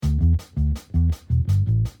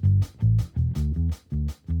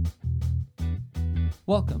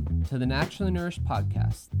Welcome to the Naturally Nourished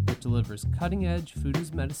podcast that delivers cutting-edge food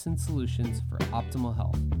as medicine solutions for optimal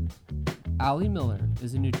health. Ali Miller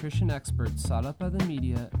is a nutrition expert sought out by the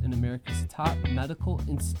media and America's top medical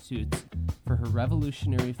institutes for her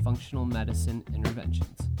revolutionary functional medicine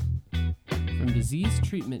interventions. From disease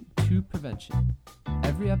treatment to prevention,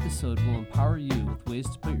 every episode will empower you with ways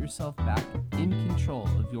to put yourself back in control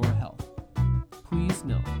of your health. Please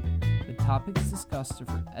note, the topics discussed are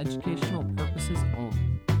for educational purposes only.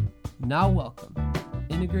 Now welcome,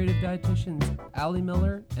 integrative dietitians Ali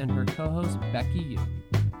Miller and her co-host Becky Yu.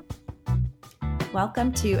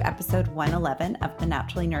 Welcome to episode 111 of the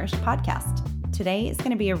Naturally Nourished podcast. Today is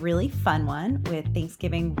going to be a really fun one with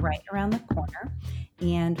Thanksgiving right around the corner,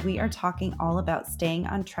 and we are talking all about staying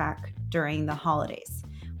on track during the holidays.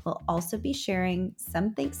 We'll also be sharing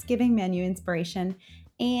some Thanksgiving menu inspiration,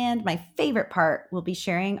 and my favorite part, we'll be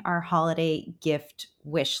sharing our holiday gift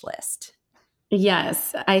wish list.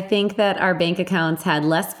 Yes, I think that our bank accounts had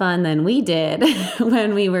less fun than we did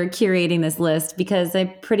when we were curating this list because I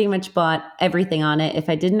pretty much bought everything on it. If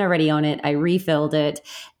I didn't already own it, I refilled it,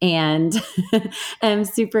 and I'm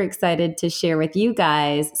super excited to share with you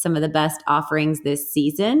guys some of the best offerings this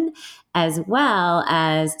season, as well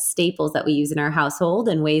as staples that we use in our household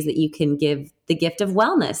and ways that you can give the gift of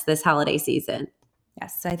wellness this holiday season.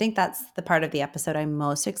 Yes, so I think that's the part of the episode I'm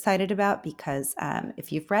most excited about because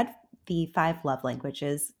if you've read the 5 love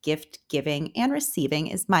languages, gift giving and receiving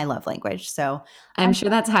is my love language. So I'm sure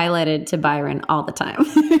that's highlighted to Byron all the time.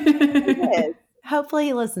 It is. Hopefully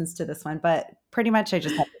he listens to this one, but pretty much I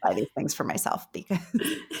just have to buy these things for myself because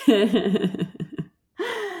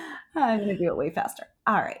I'm going to do it way faster.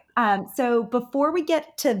 All right. So before we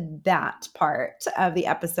get to that part of the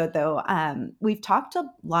episode, though, we've talked a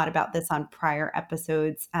lot about this on prior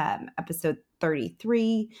episodes. Episode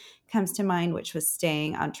 33 comes to mind, which was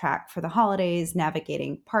staying on track for the holidays,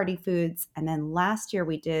 navigating party foods. And then last year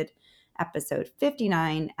we did episode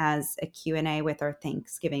 59 as a Q&A with our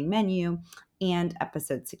Thanksgiving menu, and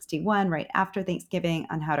episode 61 right after Thanksgiving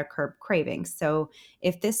on how to curb cravings. So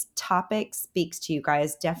if this topic speaks to you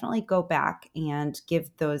guys, definitely go back and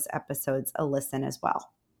give those episodes a listen as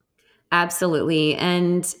well. Absolutely.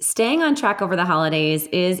 And staying on track over the holidays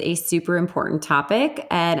is a super important topic.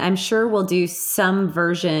 And I'm sure we'll do some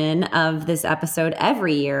version of this episode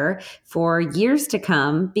every year for years to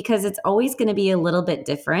come because it's always going to be a little bit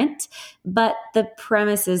different. But the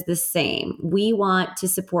premise is the same. We want to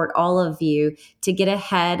support all of you to get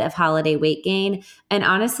ahead of holiday weight gain and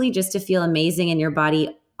honestly just to feel amazing in your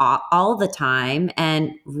body all the time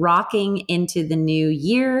and rocking into the new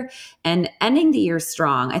year and ending the year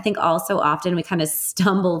strong. I think also often we kind of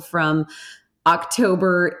stumble from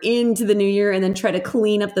October into the new year and then try to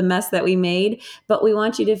clean up the mess that we made. But we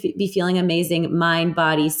want you to be feeling amazing mind,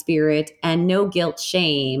 body, spirit, and no guilt,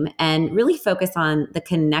 shame, and really focus on the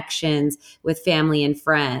connections with family and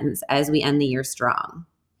friends as we end the year strong.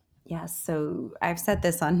 Yes. So I've said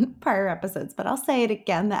this on prior episodes, but I'll say it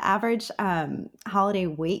again. The average holiday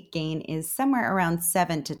weight gain is somewhere around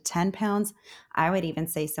 7 to 10 pounds. I would even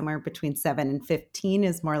say somewhere between 7 and 15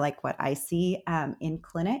 is more like what I see in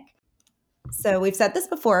clinic. So we've said this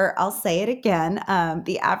before. I'll say it again.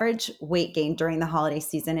 The average weight gain during the holiday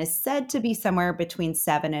season is said to be somewhere between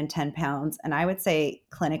 7 and 10 pounds. And I would say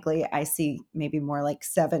clinically, I see maybe more like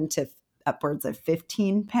 7 to upwards of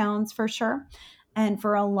 15 pounds for sure. And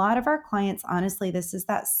for a lot of our clients, honestly, this is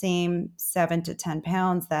that same 7 to 10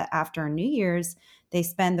 pounds that after New Year's, they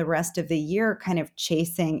spend the rest of the year kind of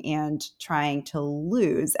chasing and trying to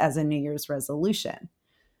lose as a New Year's resolution.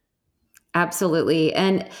 Absolutely.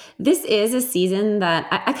 And this is a season that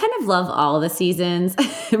I kind of love all the seasons.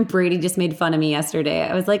 Brady just made fun of me yesterday.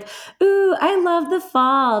 I was like, ooh, I love the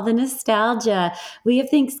fall, the nostalgia. We have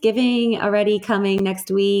Thanksgiving already coming next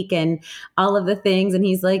week and all of the things. And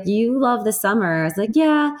he's like, you love the summer. I was like,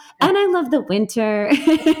 yeah. And I love the winter.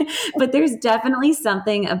 But there's definitely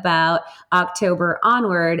something about October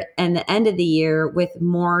onward and the end of the year with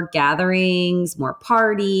more gatherings, more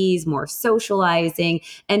parties, more socializing,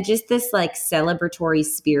 and just this like celebratory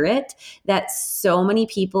spirit that so many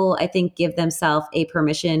people, I think, give themselves a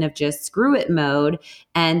permission of just screw it mode.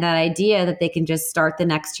 And that idea that they can just start the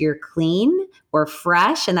next year clean or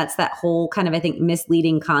fresh. And that's that whole kind of, I think,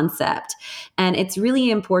 misleading concept. And it's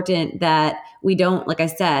really important that we don't, like I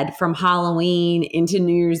said, from Halloween into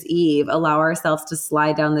New Year's Eve, allow ourselves to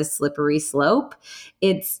slide down this slippery slope.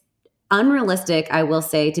 It's unrealistic, I will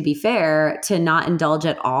say, to be fair, to not indulge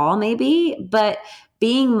at all, maybe, but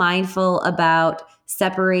being mindful about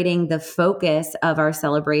separating the focus of our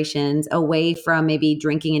celebrations away from maybe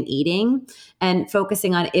drinking and eating, and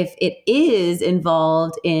focusing on, if it is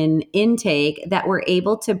involved in intake, that we're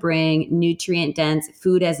able to bring nutrient dense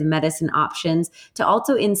food as medicine options to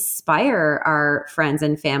also inspire our friends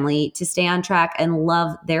and family to stay on track and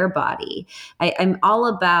love their body. I'm all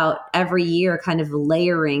about every year kind of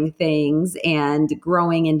layering things and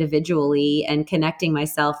growing individually and connecting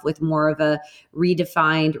myself with more of a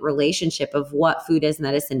redefined relationship of what food as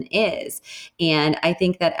medicine is. And I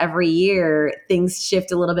think that every year things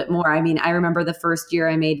shift a little bit more. I mean, I remember the first year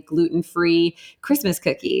I made gluten-free Christmas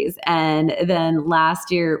cookies. And then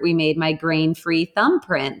last year we made my grain-free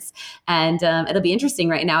thumbprints. And it'll be interesting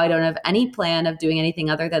right now. I don't have any plan of doing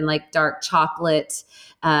anything other than like dark chocolate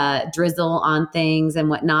drizzle on things and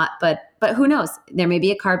whatnot. But who knows? There may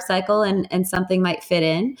be a carb cycle and something might fit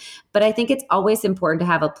in. But I think it's always important to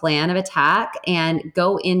have a plan of attack and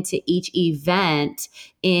go into each event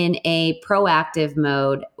in a proactive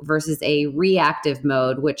mode versus a reactive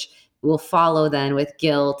mode, which will follow then with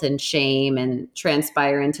guilt and shame and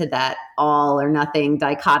transpire into that all or nothing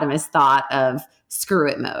dichotomous thought of screw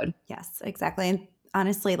it mode. Yes, exactly. And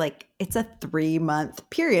honestly, like it's a 3-month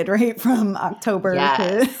period, right? From October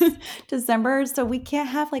to December. So we can't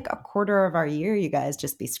have like a quarter of our year, you guys,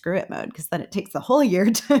 just be screw it mode, because then it takes the whole year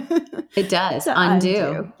to it does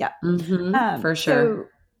undo. Yeah. For sure. So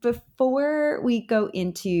before we go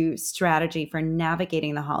into strategy for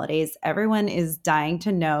navigating the holidays, everyone is dying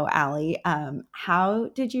to know, Allie, how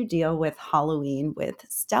did you deal with Halloween with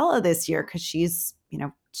Stella this year? Because she's,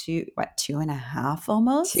 2.5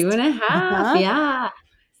 almost? 2.5, yeah.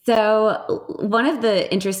 So one of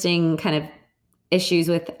the interesting kind of issues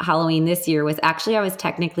with Halloween this year was actually I was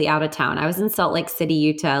technically out of town. I was in Salt Lake City,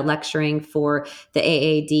 Utah, lecturing for the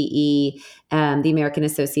AADE, the American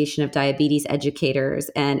Association of Diabetes Educators.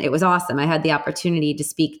 And it was awesome. I had the opportunity to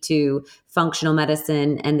speak to functional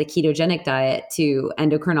medicine and the ketogenic diet to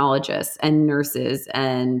endocrinologists and nurses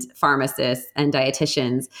and pharmacists and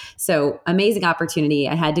dietitians. So amazing opportunity.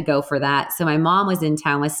 I had to go for that. So my mom was in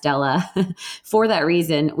town with Stella. For that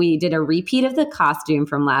reason, we did a repeat of the costume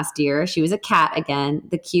from last year. She was a cat again,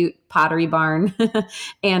 the cute Pottery Barn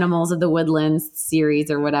Animals of the Woodlands series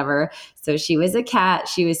or whatever. So she was a cat.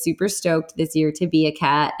 She was super stoked this year to be a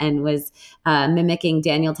cat and was mimicking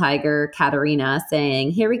Daniel Tiger, Katarina,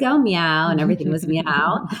 saying, "Here we go, meow," and everything was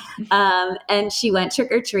meow. And she went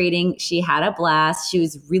trick-or-treating. She had a blast. She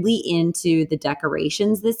was really into the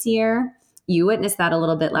decorations this year. You witnessed that a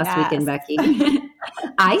little bit last weekend, Becky.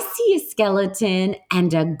 I see a skeleton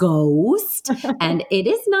and a ghost, and it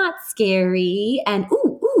is not scary. And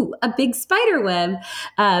a big spider web.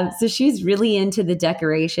 So she's really into the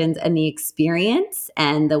decorations and the experience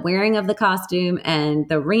and the wearing of the costume and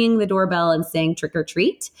the ringing the doorbell and saying trick or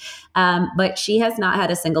treat. But she has not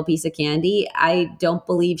had a single piece of candy. I don't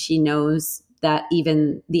believe she knows that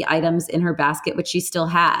even the items in her basket, which she still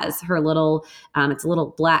has, her little, it's a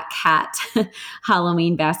little black cat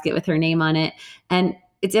Halloween basket with her name on it. And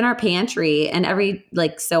it's in our pantry, and every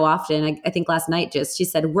so often, I think last night she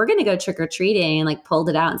said, "We're going to go trick-or-treating," and pulled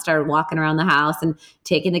it out and started walking around the house and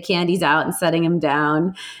taking the candies out and setting them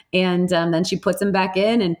down. And then she puts them back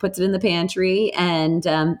in and puts it in the pantry. And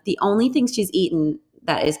the only thing she's eaten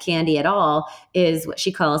that is candy at all is what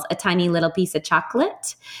she calls a tiny little piece of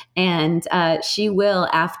chocolate. And she will,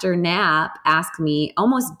 after nap, ask me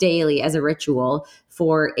almost daily as a ritual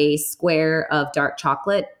for a square of dark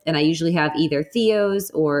chocolate. And I usually have either Theo's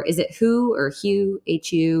or is it Hu or Hu,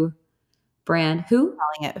 H-U brand? Hu?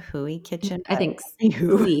 Calling it Hui Kitchen. I think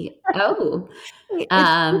Hui. Oh.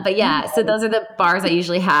 But yeah, so those are the bars I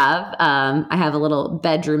usually have. I have a little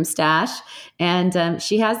bedroom stash, and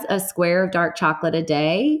she has a square of dark chocolate a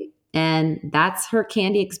day, and that's her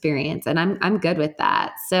candy experience. And I'm good with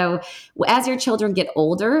that. So as your children get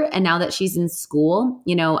older, and now that she's in school,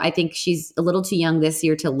 I think she's a little too young this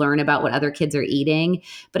year to learn about what other kids are eating,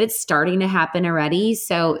 but it's starting to happen already.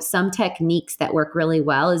 So some techniques that work really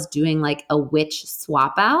well is doing a witch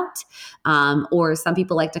swap out, or some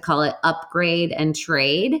people like to call it upgrade and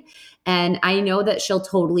trade. And I know that she'll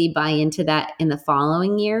totally buy into that in the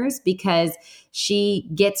following years because she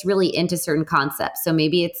gets really into certain concepts. So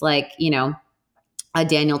maybe it's a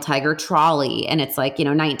Daniel Tiger trolley, and it's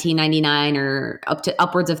 $19.99 or up to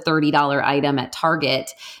upwards of $30 item at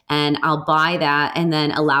Target. And I'll buy that and then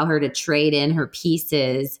allow her to trade in her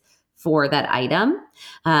pieces for that item.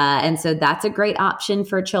 And so that's a great option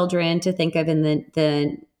for children to think of in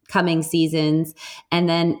the coming seasons. And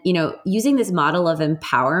then, using this model of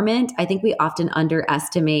empowerment, I think we often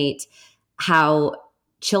underestimate how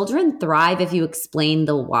children thrive if you explain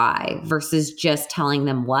the why versus just telling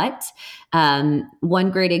them what.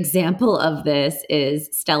 One great example of this is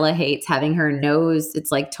Stella hates having her nose.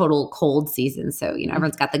 It's like total cold season. So,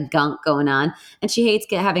 everyone's got the gunk going on, and she hates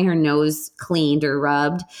having her nose cleaned or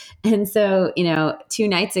rubbed. And so, 2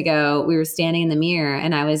 nights ago, we were standing in the mirror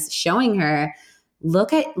and I was showing her,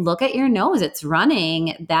 look at your nose. It's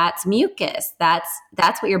running. That's mucus.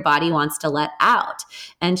 That's what your body wants to let out.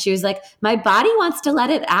 And she was like, my body wants to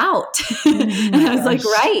let it out. And I was like,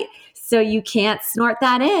 right. So you can't snort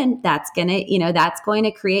that in. That's going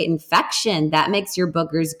to create infection. That makes your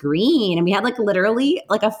boogers green. And we had literally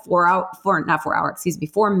a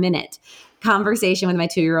 4-minute conversation with my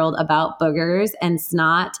 2-year-old about boogers and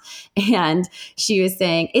snot. And she was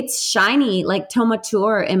saying, it's shiny like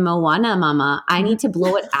Tomatur in Moana, Mama. I need to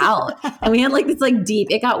blow it out. And we had this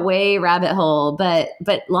deep, it got way rabbit hole. But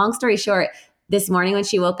long story short, this morning when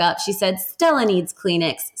she woke up, she said, Stella needs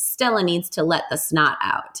Kleenex. Stella needs to let the snot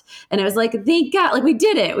out. And I was like, thank God, we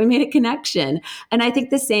did it. We made a connection. And I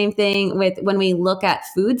think the same thing with when we look at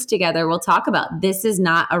foods together, we'll talk about this is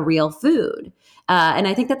not a real food. And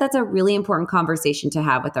I think that that's a really important conversation to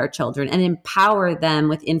have with our children and empower them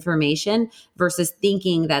with information versus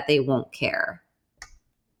thinking that they won't care.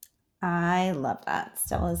 I love that.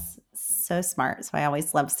 Stella's so smart. So I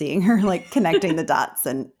always love seeing her connecting the dots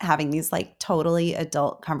and having these totally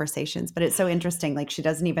adult conversations. But it's so interesting. She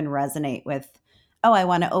doesn't even resonate with, oh, I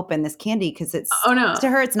want to open this candy because it's, to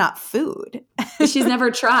her, it's not food. She's never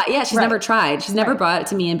tried. Yeah, she's never tried. She's never brought it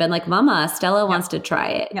to me and been like, Mama, Stella wants to try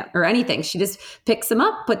it or anything. She just picks them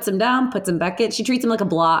up, puts them down, puts them back in. She treats them like a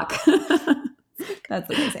block. That's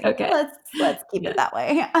amazing. Okay. Let's keep it that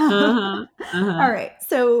way. All right.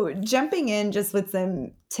 So jumping in just with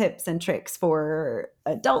some tips and tricks for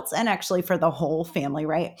adults and actually for the whole family,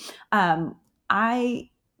 right? I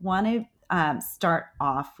want to start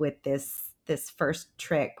off with this first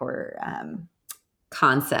trick or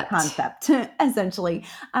concept essentially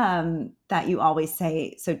that you always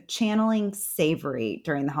say. So channeling savory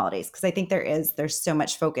during the holidays, because I think there's so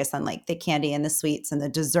much focus on the candy and the sweets and the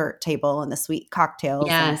dessert table and the sweet cocktails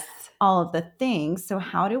and all of the things. So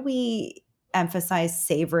how do we emphasize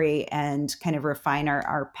savory and kind of refine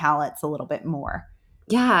our palates a little bit more?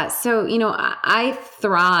 Yeah. So, I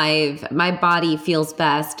thrive. My body feels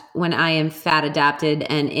best when I am fat adapted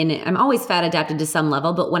and I'm always fat adapted to some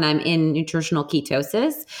level, but when I'm in nutritional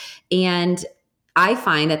ketosis. And I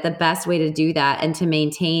find that the best way to do that and to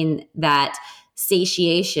maintain that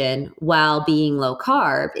satiation while being low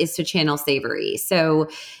carb is to channel savory. So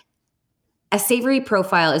a savory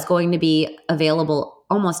profile is going to be available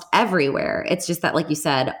almost everywhere. It's just that, like you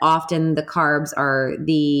said, often the carbs are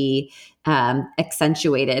the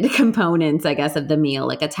accentuated components, I guess, of the meal.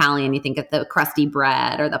 Like Italian, you think of the crusty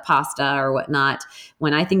bread or the pasta or whatnot.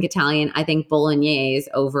 When I think Italian, I think bolognese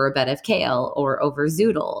over a bed of kale or over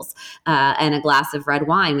zoodles and a glass of red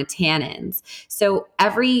wine with tannins. So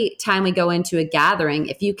every time we go into a gathering,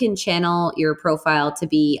 if you can channel your profile to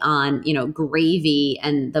be on, gravy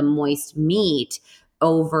and the moist meat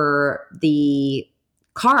over the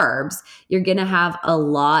carbs, you're going to have a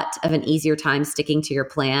lot of an easier time sticking to your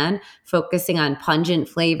plan, focusing on pungent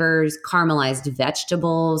flavors, caramelized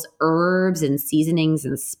vegetables, herbs and seasonings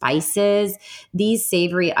and spices. These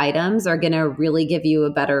savory items are going to really give you a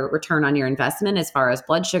better return on your investment as far as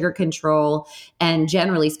blood sugar control and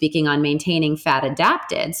generally speaking on maintaining fat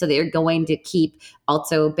adapted. So they're going to keep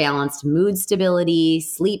also balanced mood stability,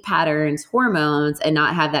 sleep patterns, hormones, and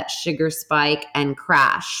not have that sugar spike and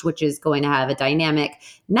crash, which is going to have a dynamic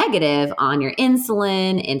negative on your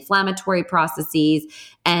insulin, inflammatory processes,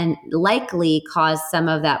 and likely cause some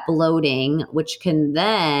of that bloating, which can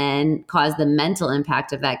then cause the mental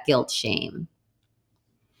impact of that guilt, shame.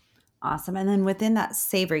 Awesome. And then within that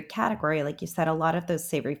savory category, like you said, a lot of those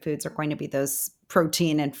savory foods are going to be those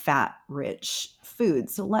protein and fat rich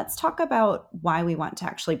foods. So let's talk about why we want to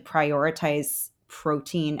actually prioritize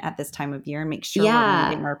protein at this time of year and make sure we're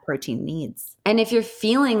meeting our protein needs. And if you're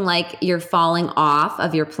feeling like you're falling off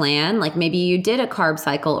of your plan, like maybe you did a carb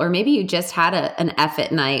cycle, or maybe you just had an F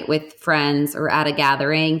at night with friends or at a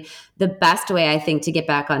gathering, the best way I think to get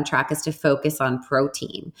back on track is to focus on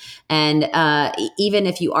protein. And even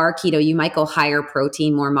if you are keto, you might go higher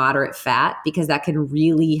protein, more moderate fat, because that can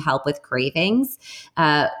really help with cravings.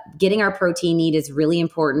 Getting our protein need is really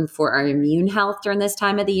important for our immune health during this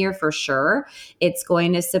time of the year, for sure. It's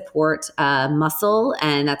going to support muscle,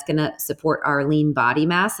 and that's going to support our lean body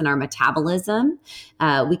mass and our metabolism.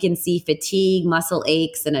 We can see fatigue, muscle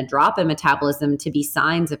aches, and a drop in metabolism to be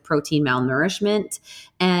signs of protein malnourishment.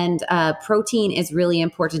 And protein is really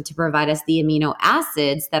important to provide us the amino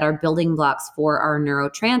acids that are building blocks for our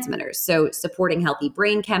neurotransmitters. So supporting healthy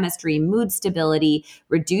brain chemistry, mood stability,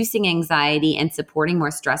 reducing anxiety, and supporting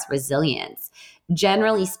more stress resilience.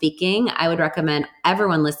 Generally speaking, I would recommend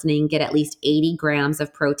everyone listening get at least 80 grams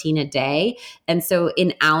of protein a day. And so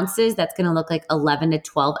in ounces, that's going to look like 11 to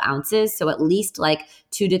 12 ounces. So at least like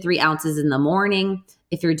 2 to 3 ounces in the morning.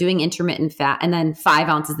 If you're doing intermittent fast, and then 5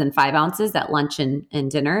 ounces and 5 ounces at lunch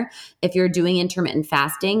and dinner. If you're doing intermittent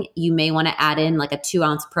fasting, you may want to add in like a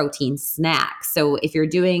 2-ounce protein snack. So if you're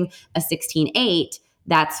doing a 16-8,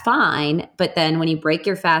 that's fine. But then when you break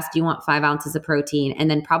your fast, you want 5 ounces of protein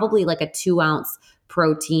and then probably like a 2-ounce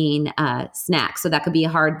protein snack. So that could be a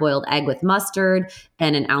hard boiled egg with mustard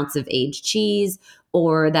and an ounce of aged cheese.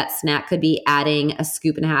 Or that snack could be adding a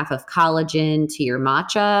scoop and a half of collagen to your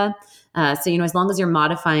matcha. So, as long as you're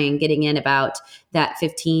modifying, getting in about that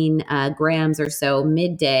 15 grams or so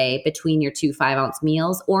midday between your 2 5-ounce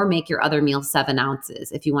meals, or make your other meal 7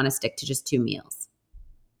 ounces if you want to stick to just 2 meals.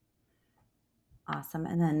 Awesome.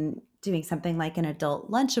 And then doing something like an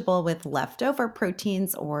adult Lunchable with leftover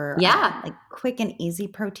proteins or like quick and easy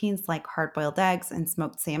proteins like hard-boiled eggs and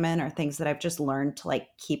smoked salmon are things that I've just learned to like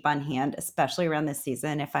keep on hand, especially around this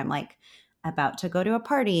season. If I'm like about to go to a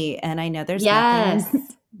party and I know there's nothing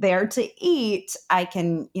there to eat, I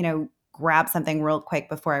can, grab something real quick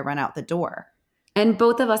before I run out the door. And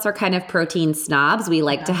both of us are kind of protein snobs. We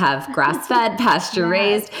like to have grass-fed,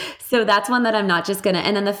 pasture-raised. So that's one that I'm not just going to,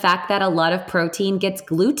 and then the fact that a lot of protein gets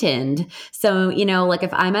glutened. So, like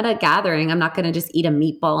if I'm at a gathering, I'm not going to just eat a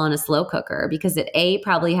meatball in a slow cooker because it A,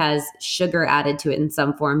 probably has sugar added to it in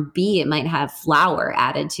some form. B, it might have flour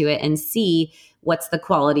added to it. And C, what's the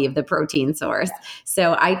quality of the protein source?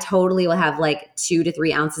 So I totally will have like 2 to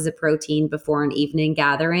 3 ounces of protein before an evening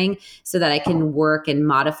gathering so that I can work and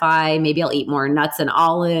modify. Maybe I'll eat more nuts and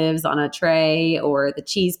olives on a tray or the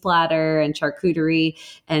cheese platter and charcuterie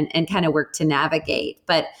and kind of work to navigate.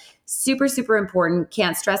 But super, super important.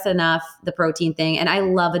 Can't stress enough the protein thing. And I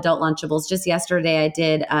love adult Lunchables. Just yesterday, I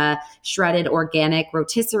did a shredded organic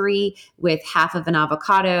rotisserie with half of an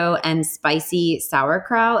avocado and spicy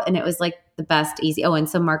sauerkraut. And it was like the best easy. Oh, and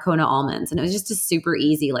some Marcona almonds. And it was just a super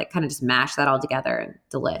easy, like kind of just mash that all together and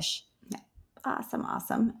delish. Yeah.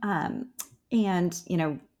 Awesome. And,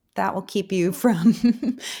 that will keep you from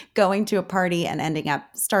going to a party and ending up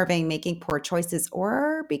starving, making poor choices,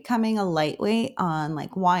 or becoming a lightweight on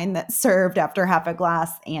like wine that's served after half a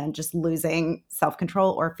glass and just losing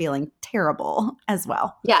self-control or feeling terrible as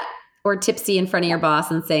well. Yeah. Or tipsy in front of your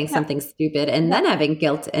boss and saying something stupid and then having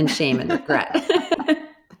guilt and shame and regret.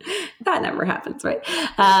 That never happens, right?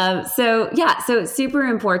 So it's super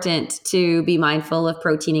important to be mindful of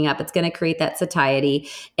proteining up. It's going to create that satiety.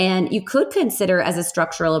 And you could consider as a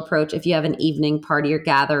structural approach, if you have an evening party or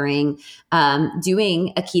gathering,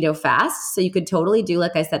 doing a keto fast. So you could totally do,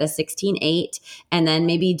 like I said, a 16-8, and then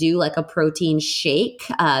maybe do like a protein shake.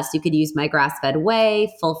 So you could use my grass-fed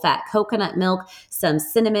whey, full-fat coconut milk, some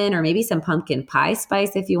cinnamon, or maybe some pumpkin pie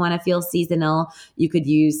spice if you want to feel seasonal. You could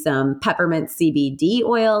use some peppermint CBD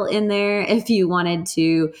oil in there if you wanted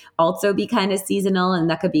to also be kind of seasonal. And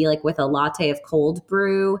that could be like with a latte of cold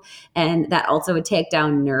brew. And that also would take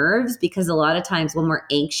down nerves, because a lot of times when we're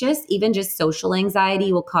anxious, even just social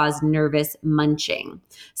anxiety will cause nervous munching.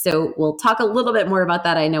 So we'll talk a little bit more about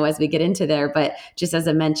that, I know, as we get into there. But just as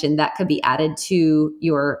I mentioned, that could be added to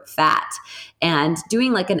your fat. And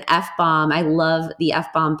doing like an F-bomb, I love the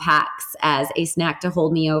F-bomb packs as a snack to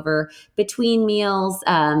hold me over between meals.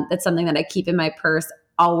 That's something that I keep in my purse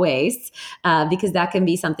always, because that can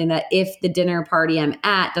be something that if the dinner party I'm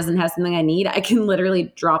at doesn't have something I need, I can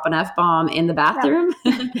literally drop an F-bomb in the bathroom.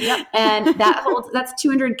 Yep. And that's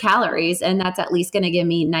 200 calories. And that's at least going to give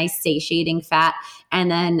me nice satiating fat.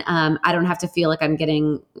 And then I don't have to feel like I'm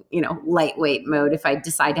getting, lightweight mode if I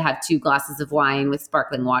decide to have 2 glasses of wine with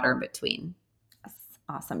sparkling water in between.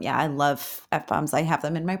 Awesome. Yeah, I love F-bombs. I have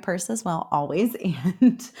them in my purse as well, always.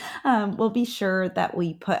 And we'll be sure that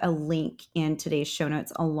we put a link in today's show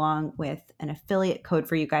notes along with an affiliate code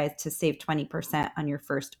for you guys to save 20% on your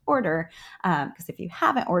first order. Because if you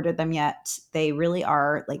haven't ordered them yet, they really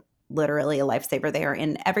are like literally a lifesaver. They are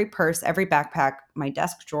in every purse, every backpack, my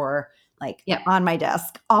desk drawer, on my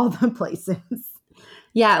desk, all the places.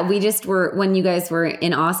 Yeah, we just were, when you guys were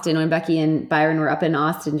in Austin, when Becky and Byron were up in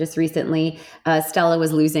Austin just recently, Stella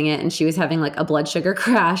was losing it and she was having like a blood sugar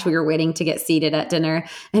crash. We were waiting to get seated at dinner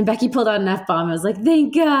and Becky pulled out an F-bomb. I was like,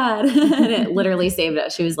 thank God. And it literally saved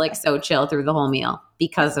us. She was like so chill through the whole meal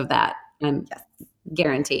because of that. I'm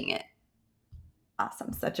guaranteeing it.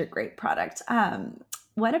 Awesome. Such a great product.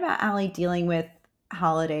 What about Allie dealing with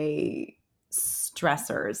holiday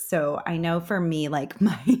stressors. So I know for me, like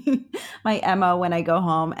my MO when I go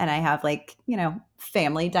home and I have like,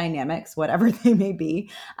 family dynamics, whatever they may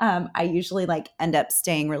be, I usually like end up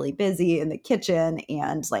staying really busy in the kitchen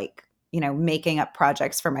and like, making up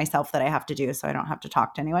projects for myself that I have to do so I don't have to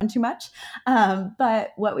talk to anyone too much. But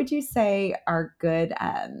what would you say are good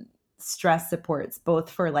stress supports, both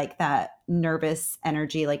for like that nervous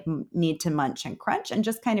energy, like need to munch and crunch, and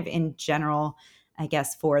just kind of in general, I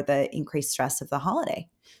guess, for the increased stress of the holiday?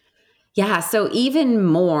 Yeah. So even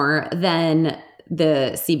more than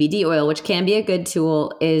the CBD oil, which can be a good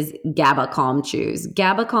tool, is GABA Calm Chews.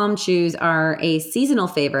 GABA Calm Chews are a seasonal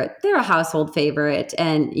favorite. They're a household favorite.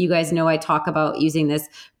 And you guys know I talk about using this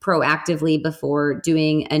proactively before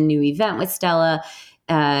doing a new event with Stella,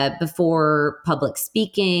 before public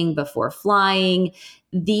speaking, before flying.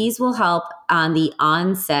 These will help on the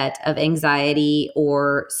onset of anxiety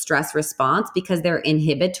or stress response because they're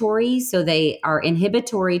inhibitory. So they are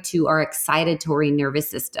inhibitory to our excitatory nervous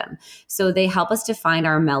system. So they help us to find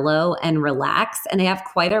our mellow and relax, and they have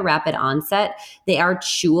quite a rapid onset. They are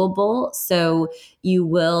chewable. So you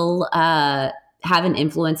will have an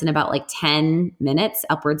influence in about like 10 minutes,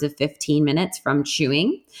 upwards of 15 minutes from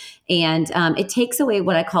chewing. And it takes away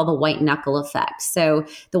what I call the white knuckle effect. So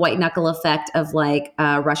the white knuckle effect of like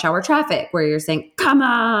rush hour traffic where you're saying, come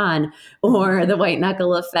on, or the white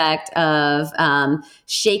knuckle effect of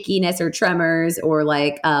shakiness or tremors, or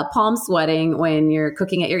like palm sweating when you're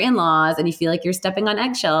cooking at your in-laws and you feel like you're stepping on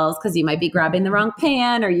eggshells because you might be grabbing the wrong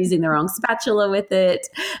pan or using the wrong spatula with it,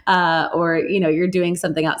 or, you're doing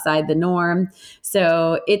something outside the norm.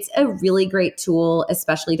 So it's a really great tool,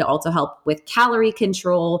 especially to also help with calorie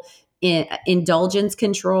control, indulgence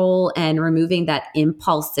control, and removing that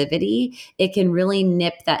impulsivity. It can really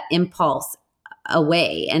nip that impulse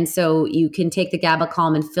away. And so you can take the GABA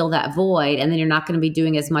Calm and fill that void, and then you're not going to be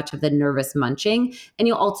doing as much of the nervous munching, and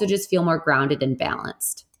you'll also just feel more grounded and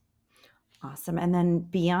balanced. Awesome. And then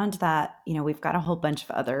beyond that, we've got a whole bunch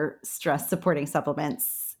of other stress supporting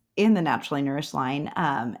supplements in the Naturally Nourished line.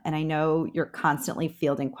 And I know you're constantly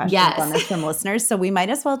fielding questions on this from listeners. So we might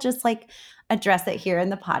as well just like address it here in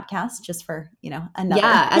the podcast just for, another.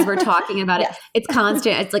 Yeah. As we're talking about it, it's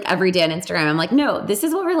constant. It's like every day on Instagram. I'm like, no, this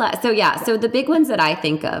is what relax. So So the big ones that I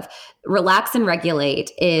think of, relax and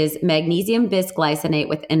regulate, is magnesium bisglycinate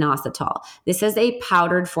with inositol. This is a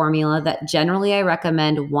powdered formula that generally I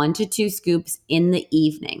recommend 1 to 2 scoops in the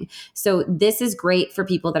evening. So this is great for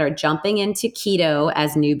people that are jumping into keto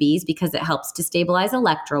as newbies because it helps to stabilize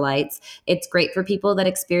electrolytes. It's great for people that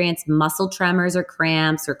experience muscle tremors or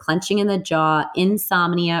cramps or clenching in the jaw,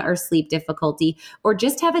 insomnia or sleep difficulty, or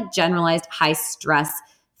just have a generalized high stress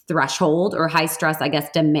threshold or high stress,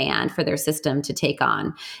 demand for their system to take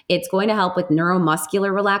on. It's going to help with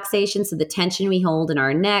neuromuscular relaxation, so the tension we hold in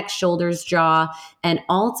our neck, shoulders, jaw, and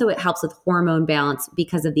also it helps with hormone balance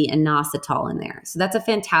because of the inositol in there. So that's a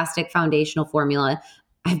fantastic foundational formula.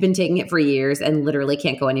 I've been taking it for years and literally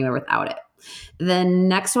can't go anywhere without it. The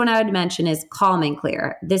next one I would mention is Calm and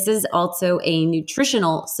Clear. This is also a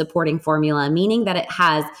nutritional supporting formula, meaning that it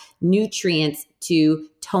has nutrients to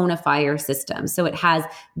tonify your system. So it has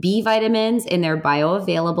B vitamins in their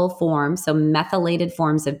bioavailable form, so methylated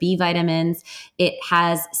forms of B vitamins. It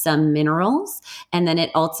has some minerals, and then it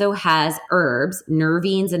also has herbs,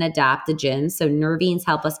 nervines and adaptogens. So nervines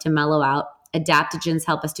help us to mellow out. Adaptogens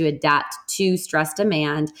help us to adapt to stress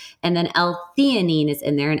demand. And then L-theanine is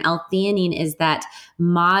in there. And L-theanine is that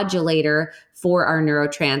modulator for our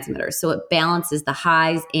neurotransmitters. So it balances the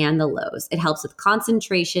highs and the lows. It helps with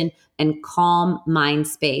concentration and calm mind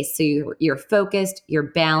space. So you're focused,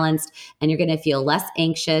 you're balanced, and you're going to feel less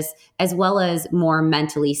anxious as well as more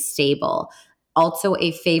mentally stable. Also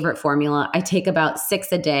a favorite formula. I take about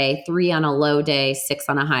 6 a day, 3 on a low day, 6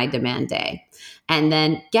 on a high demand day. And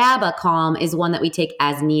then GABA Calm is one that we take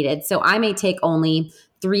as needed. So I may take only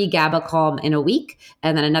 3 GABA Calm in a week,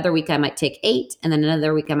 and then another week I might take 8, and then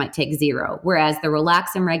another week I might take 0. Whereas the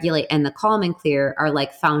Relax and Regulate and the Calm and Clear are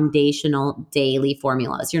like foundational daily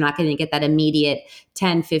formulas. You're not going to get that immediate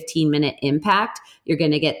 10, 15-minute impact. You're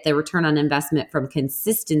going to get the return on investment from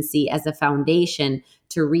consistency as a foundation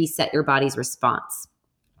to reset your body's response.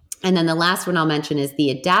 And then the last one I'll mention is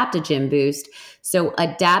the Adaptogen Boost. So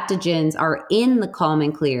adaptogens are in the Calm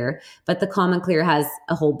and Clear, but the Calm and Clear has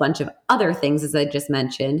a whole bunch of other things, as I just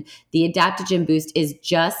mentioned. The Adaptogen Boost is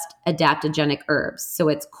just adaptogenic herbs. So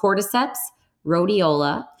it's cordyceps,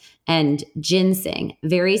 rhodiola, and ginseng,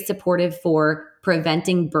 very supportive for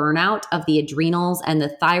preventing burnout of the adrenals and the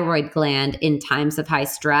thyroid gland in times of high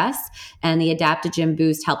stress. And the Adaptogen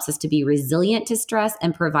Boost helps us to be resilient to stress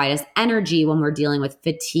and provide us energy when we're dealing with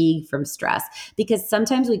fatigue from stress, because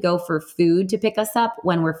sometimes we go for food to pick us up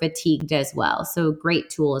when we're fatigued as well. So great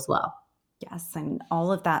tool as well. Yes, and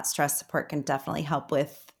all of that stress support can definitely help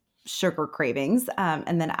with sugar cravings.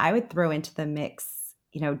 And then I would throw into the mix,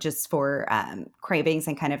 just for cravings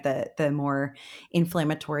and kind of the more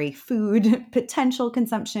inflammatory food potential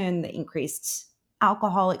consumption, the increased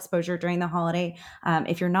alcohol exposure during the holiday.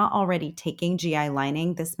 If you're not already taking GI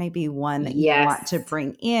lining, this may be one that you want to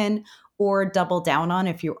bring in or double down on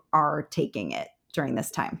if you are taking it during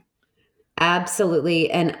this time. Absolutely.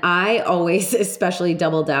 And I always especially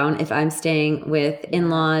double down if I'm staying with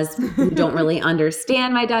in-laws who don't really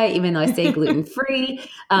understand my diet, even though I say gluten-free.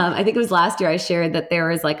 I think it was last year I shared that there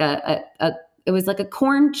was like it was like a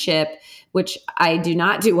corn chip, which I do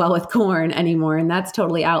not do well with corn anymore. And that's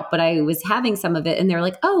totally out. But I was having some of it and they're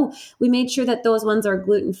like, oh, we made sure that those ones are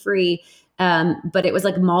gluten-free. But it was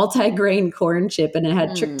like multi-grain corn chip and it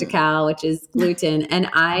had triticale, which is gluten. And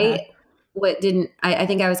I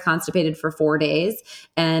think I was constipated for 4 days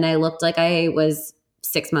and I looked like I was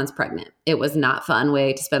 6 months pregnant. It was not fun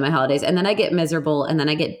way to spend my holidays. And then I get miserable and then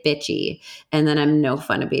I get bitchy and then I'm no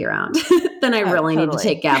fun to be around. Then I really need to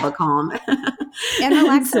take Gabacalm. And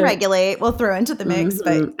relax and regulate. We'll throw into the mix.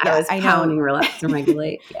 But I was pounding relax and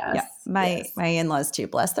regulate. Yes. My in-laws too,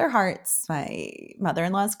 bless their hearts. My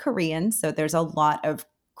mother-in-law is Korean. So there's a lot of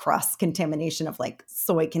cross contamination of like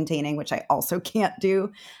soy containing, which I also can't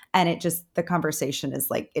do. And the conversation is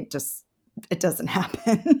like, it doesn't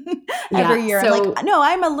happen. Every year. I'm like, no,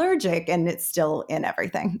 I'm allergic and it's still in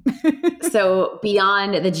everything. So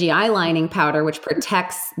beyond the GI lining powder, which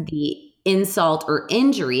protects the insult or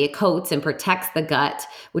injury, it coats and protects the gut,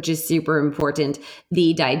 which is super important.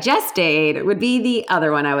 The Digestaid would be the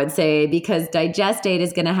other one I would say, because Digestaid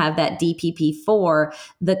is going to have that DPP-4,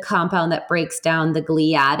 the compound that breaks down the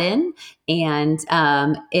gliadin, and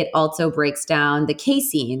it also breaks down the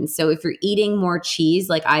casein. So if you're eating more cheese,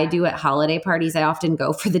 like I do at holiday parties, I often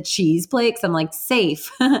go for the cheese plate because I'm like safe.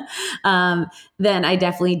 Then I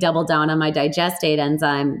definitely double down on my Digestaid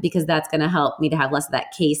enzyme because that's going to help me to have less of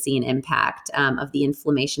that casein impact of the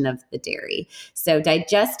inflammation of the dairy. So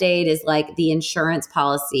Digestaid is like the insurance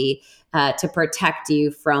policy to protect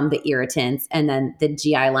you from the irritants. And then the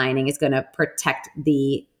GI lining is going to protect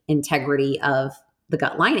the integrity of the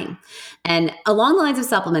gut lining. And along the lines of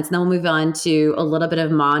supplements, and then we'll move on to a little bit of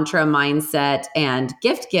mantra mindset and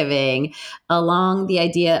gift giving along the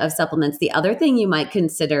idea of supplements. The other thing you might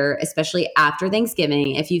consider, especially after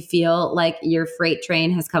Thanksgiving, if you feel like your freight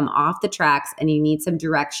train has come off the tracks and you need some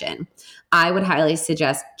direction, I would highly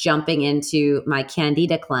suggest jumping into my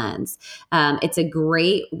Candida cleanse. It's a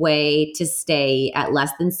great way to stay at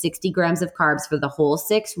less than 60 grams of carbs for the whole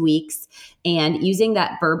 6 weeks. And using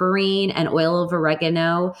that berberine and oil of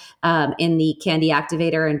oregano in the Candy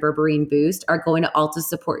Activator and Berberine Boost are going to also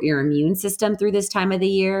support your immune system through this time of the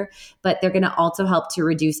year. But they're going to also help to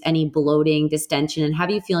reduce any bloating, distension, and have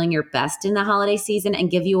you feeling your best in the holiday season and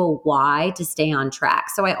give you a why to stay on track.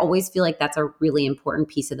 So I always feel like that's a really important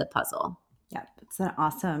piece of the puzzle. Yeah, it's an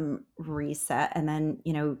awesome reset. And then,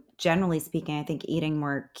 generally speaking, I think eating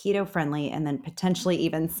more keto friendly and then potentially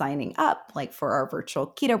even signing up like for our virtual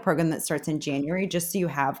keto program that starts in January, just so you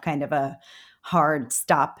have kind of a hard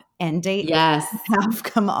stop end date. Yes. Have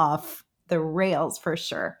come off the rails for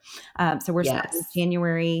sure. So we're starting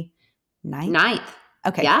January 9th.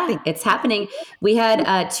 Okay. Yeah, it's happening. We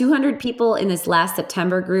had 200 people in this last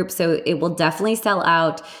September group, so it will definitely sell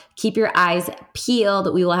out. Keep your eyes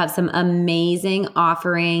peeled. We will have some amazing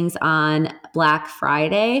offerings on Black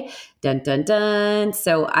Friday. Dun, dun, dun.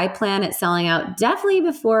 So I plan at selling out definitely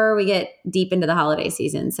before we get deep into the holiday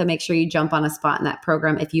season. So make sure you jump on a spot in that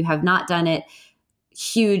program. If you have not done it,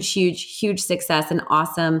 huge, huge, huge success and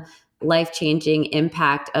awesome life-changing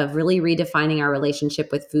impact of really redefining our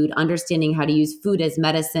relationship with food, understanding how to use food as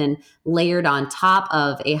medicine layered on top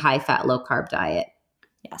of a high-fat, low-carb diet.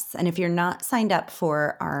 Yes. And if you're not signed up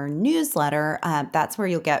for our newsletter, that's where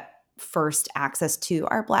you'll get first access to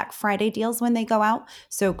our Black Friday deals when they go out.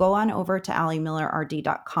 So go on over to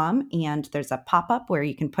AllieMillerRD.com and there's a pop-up where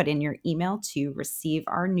you can put in your email to receive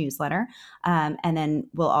our newsletter. And then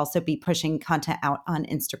we'll also be pushing content out on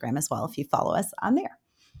Instagram as well if you follow us on there.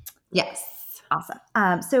 Yes.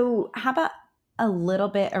 Awesome. So how about a little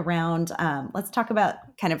bit around, let's talk about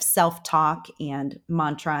kind of self-talk and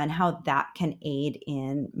mantra and how that can aid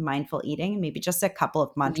in mindful eating, and maybe just a couple of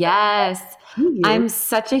mantras. Yes. You. I'm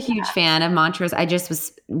such a huge fan of mantras. I just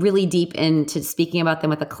was really deep into speaking about them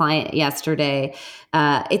with a client yesterday.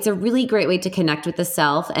 It's a really great way to connect with the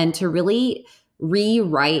self and to really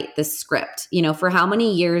rewrite the script. You know, for how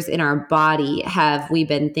many years in our body have we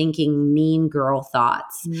been thinking mean girl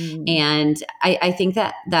thoughts? And I think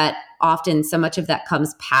that often so much of that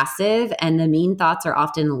comes passive, and the mean thoughts are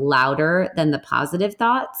often louder than the positive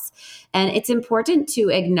thoughts. And it's important to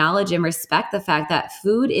acknowledge and respect the fact that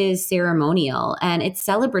food is ceremonial and it's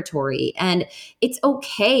celebratory, and it's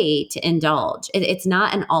okay to indulge. It's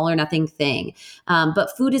not an all or nothing thing.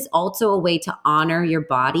 But food is also a way to honor your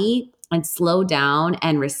body and slow down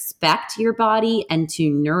and respect your body and to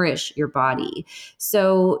nourish your body.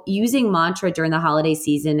 So using mantra during the holiday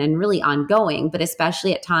season and really ongoing, but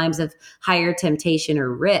especially at times of higher temptation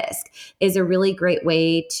or risk, is a really great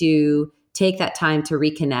way to take that time to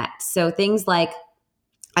reconnect. So things like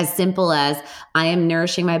as simple as I am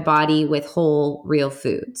nourishing my body with whole, real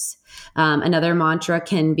foods. Another mantra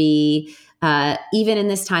can be, even in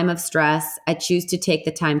this time of stress, I choose to take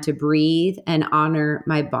the time to breathe and honor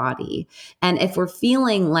my body. And if we're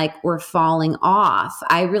feeling like we're falling off,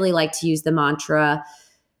 I really like to use the mantra,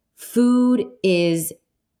 food is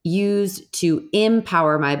used to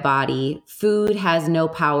empower my body. Food has no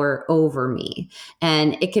power over me.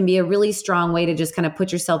 And it can be a really strong way to just kind of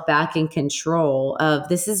put yourself back in control of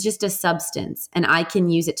this is just a substance and I can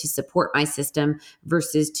use it to support my system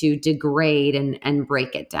versus to degrade and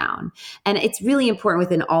break it down. And it's really important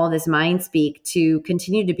within all of this mind speak to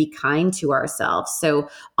continue to be kind to ourselves. So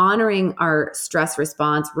honoring our stress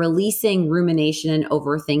response, releasing rumination and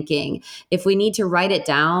overthinking. If we need to write it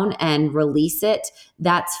down and release it,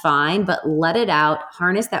 that's fine, but let it out,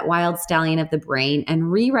 harness that wild stallion of the brain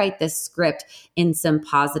and rewrite this script in some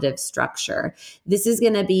positive structure. This is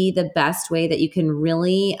going to be the best way that you can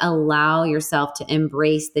really allow yourself to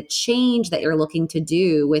embrace the change that you're looking to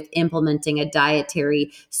do with implementing a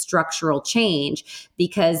dietary structural change,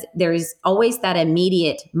 because there's always that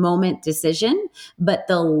immediate moment decision, but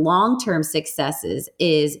the long-term successes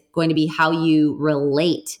is going to be how you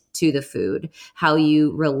relate to the food, how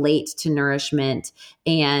you relate to nourishment,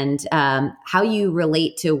 and how you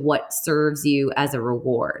relate to what serves you as a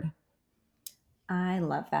reward. I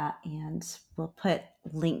love that. And we'll put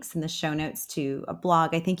links in the show notes to a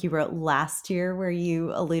blog I think you wrote last year where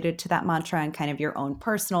you alluded to that mantra and kind of your own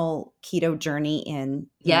personal keto journey in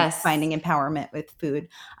Yes. finding empowerment with food.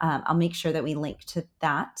 I'll make sure that we link to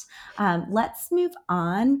that. Let's move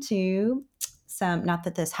on to some, not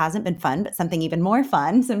that this hasn't been fun, but something even more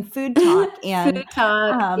fun, some food talk and Food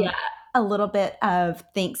talk, yeah. a little bit of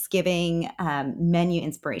Thanksgiving menu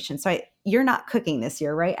inspiration. So you're not cooking this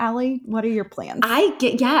year, right, Allie? What are your plans?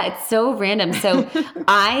 It's so random. So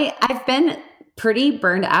I've been pretty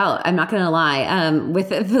burned out, I'm not going to lie, with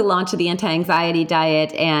the launch of the anti-anxiety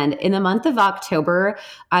diet. And in the month of October,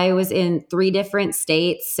 I was in 3 different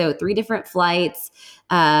states, so 3 different flights,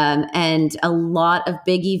 and a lot of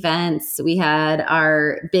big events. We had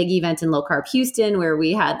our big event in Low Carb Houston where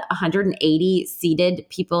we had 180 seated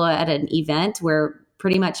people at an event where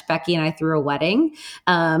pretty much Becky and I threw a wedding.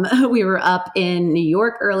 We were up in New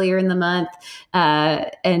York earlier in the month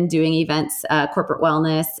and doing events, corporate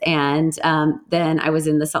wellness. And then I was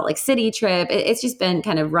in the Salt Lake City trip. It's just been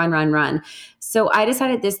kind of run. So I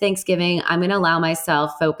decided this Thanksgiving, I'm going to allow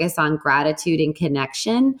myself focus on gratitude and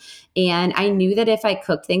connection. And I knew that if I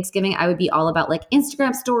cooked Thanksgiving, I would be all about like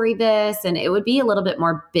Instagram story this, and it would be a little bit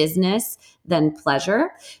more business than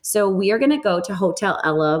pleasure. So we are going to go to Hotel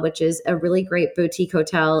Ella, which is a really great boutique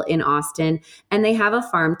hotel in Austin. And they have a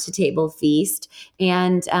farm to table feast.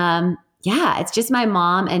 And it's just my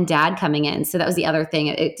mom and dad coming in. So that was the other thing.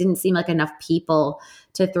 It didn't seem like enough people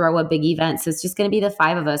to throw a big event. So it's just going to be the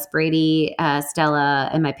 5 of us, Brady, Stella,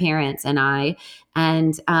 and my parents and I.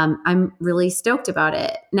 And I'm really stoked about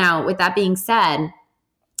it. Now, with that being said,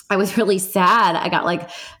 I was really sad. I got like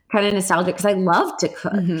kind of nostalgic because I love to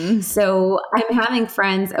cook. Mm-hmm. So I'm having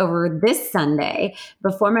friends over this Sunday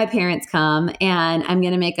before my parents come, and I'm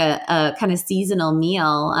going to make a kind of seasonal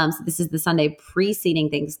meal. So this is the Sunday preceding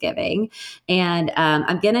Thanksgiving. And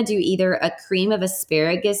I'm going to do either a cream of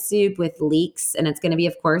asparagus soup with leeks, and it's going to be,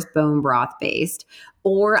 of course, bone broth based,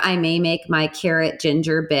 or I may make my carrot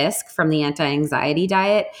ginger bisque from the anti-anxiety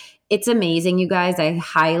diet. It's amazing, you guys. I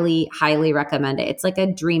highly, highly recommend it. It's like a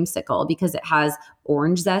dreamsicle because it has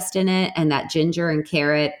orange zest in it and that ginger and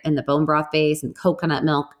carrot and the bone broth base and coconut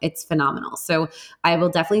milk. It's phenomenal. So I will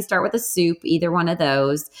definitely start with a soup, either one of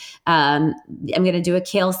those. I'm going to do a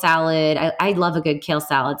kale salad. I love a good kale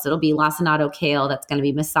salad. So it'll be lacinato kale that's going to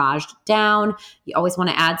be massaged down. You always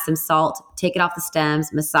want to add some salt, take it off the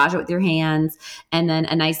stems, massage it with your hands, and then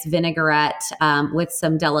a nice vinaigrette with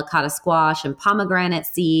some delicata squash and pomegranate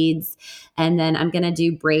seeds. And then I'm going to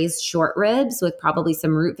do braised short ribs with probably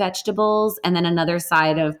some root vegetables, and then another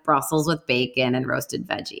side of Brussels with bacon and roasted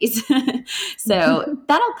veggies. So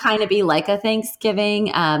that'll kind of be like a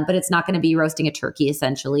Thanksgiving, but it's not going to be roasting a turkey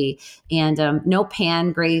essentially. And no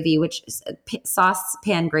pan gravy, which sauce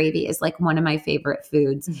pan gravy is like one of my favorite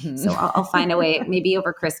foods. Mm-hmm. So I'll find a way, maybe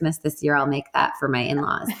over Christmas this year, I'll make that for my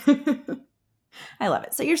in-laws. I love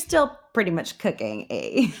it. So you're still pretty much cooking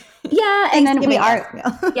and then we are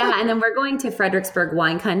and then we're going to Fredericksburg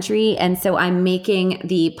wine country, and so I'm making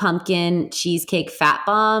the pumpkin cheesecake fat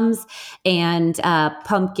bombs and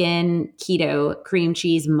pumpkin keto cream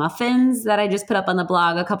cheese muffins that I just put up on the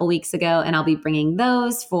blog a couple weeks ago, and I'll be bringing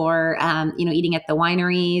those for eating at the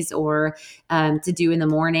wineries or to do in the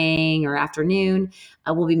morning or afternoon.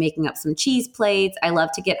 We'll be making up some cheese plates. I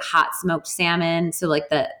love to get hot smoked salmon, so like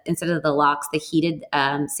instead of the lox, the heated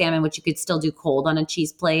salmon, which you could still do cold on a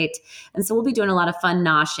cheese plate. And so we'll be doing a lot of fun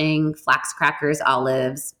noshing, flax crackers,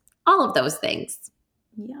 olives, all of those things.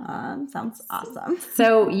 Yeah, sounds awesome.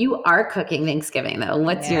 So you are cooking Thanksgiving though.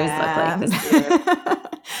 What's yours look like this year?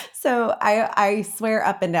 So I swear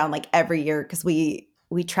up and down like every year, because we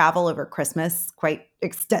travel over Christmas quite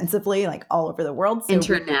extensively, like all over the world. So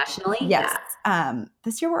internationally? Yes. Yeah.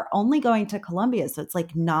 This year we're only going to Colombia, so it's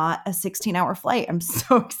like not a 16-hour flight. I'm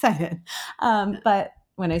so excited. But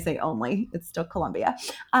when I say only, it's still Colombia.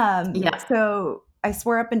 So I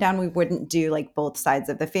swore up and down we wouldn't do like both sides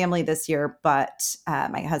of the family this year, but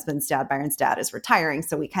my husband's dad, Byron's dad, is retiring.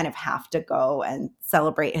 So we kind of have to go and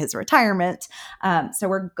celebrate his retirement. So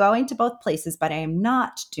we're going to both places, but I am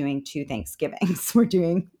not doing 2 Thanksgivings. We're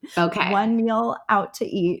doing one meal out to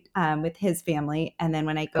eat with his family. And then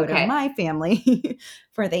when I go to my family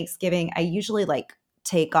for Thanksgiving, I usually like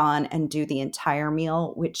take on and do the entire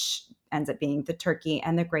meal, which ends up being the turkey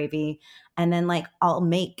and the gravy. And then like I'll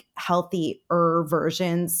make healthier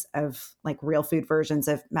versions of like real food versions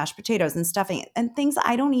of mashed potatoes and stuffing and things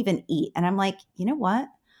I don't even eat. And I'm like, you know what?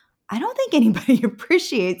 I don't think anybody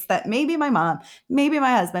appreciates that. Maybe my mom, maybe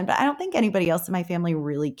my husband, but I don't think anybody else in my family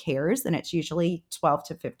really cares. And it's usually 12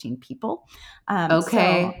 to 15 people.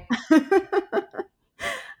 So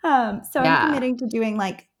I'm committing to doing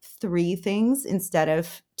like 3 things instead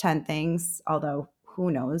of 10 things, although who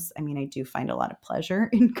knows? I mean, I do find a lot of pleasure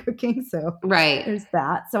in cooking. So there's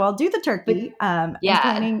that. So I'll do the turkey. I'm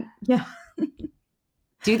planning. Yeah.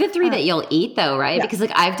 Do the 3 that you'll eat though, right? Yeah. Because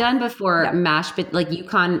like I've done before like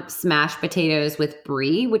Yukon smashed potatoes with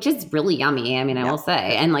brie, which is really yummy. I mean, I will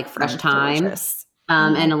say, and like fresh thyme.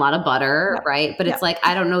 And a lot of butter, right? But it's like,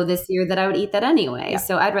 I don't know this year that I would eat that anyway. Yeah.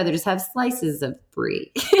 So I'd rather just have slices of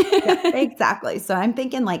brie. Exactly. So I'm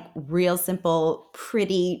thinking like real simple,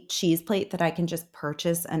 pretty cheese plate that I can just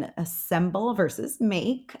purchase and assemble versus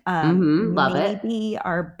make. Love it. Maybe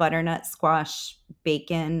our butternut squash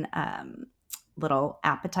bacon little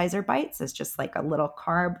appetizer bites is just like a little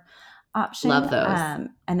carb option. Love those.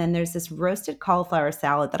 And then there's this roasted cauliflower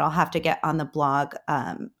salad that I'll have to get on the blog,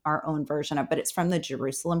 our own version of, but it's from the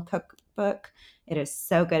Jerusalem cookbook. It is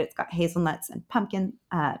so good. It's got hazelnuts and pomegranate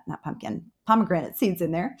seeds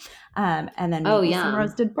in there. And then maybe some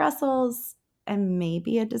roasted Brussels and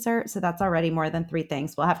maybe a dessert. So that's already more than 3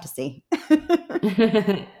 things. We'll have to see.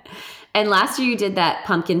 And last year you did that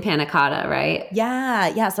pumpkin panna cotta, right?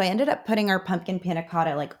 Yeah. So I ended up putting our pumpkin panna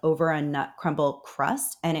cotta like over a nut crumble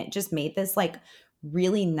crust, and it just made this like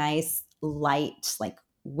really nice, light, like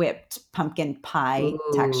whipped pumpkin pie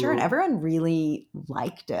texture. And everyone really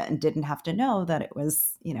liked it and didn't have to know that it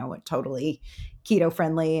was, a totally keto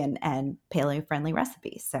friendly and paleo friendly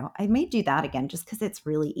recipe. So I may do that again just because it's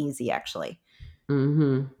really easy actually.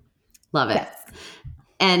 Mm-hmm. Love it. Yes.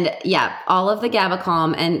 And all of the GABA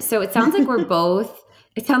Calm. And so it sounds like we're both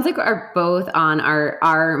on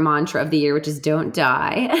our mantra of the year, which is don't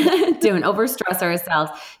die, don't overstress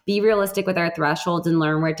ourselves, be realistic with our thresholds and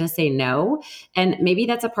learn where to say no. And maybe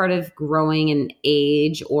that's a part of growing in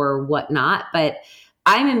age or whatnot, but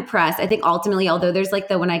I'm impressed. I think ultimately, although there's like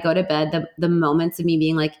when I go to bed, the moments of me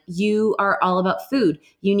being like, you are all about food.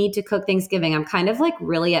 You need to cook Thanksgiving. I'm kind of like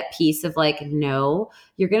really at peace of like, no,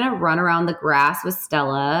 you're going to run around the grass with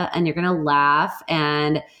Stella and you're going to laugh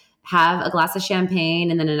and have a glass of champagne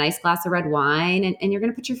and then a nice glass of red wine and you're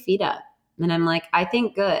going to put your feet up. And I'm like, I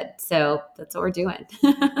think good. So that's what we're doing.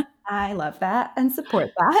 I love that and support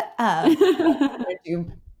that. I'm gonna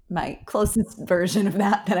do my closest version of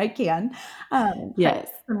that I can. Try to Yes.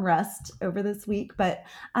 get some rest over this week, but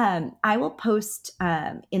I will post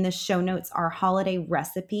in the show notes our holiday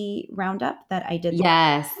recipe roundup that I did.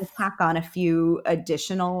 Yes. We'll tack on a few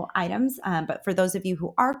additional items, but for those of you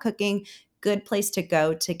who are cooking, good place to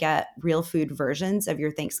go to get real food versions of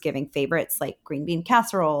your Thanksgiving favorites like green bean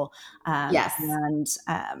casserole Yes. and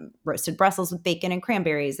roasted Brussels with bacon and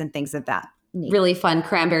cranberries and things of that. Neat. Really fun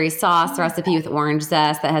cranberry sauce recipe with orange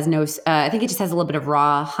zest that has no, I think it just has a little bit of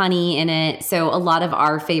raw honey in it. So a lot of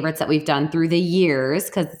our favorites that we've done through the years,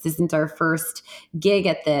 because this isn't our first gig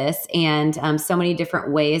at this, and so many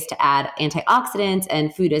different ways to add antioxidants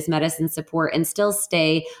and food as medicine support and still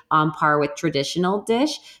stay on par with traditional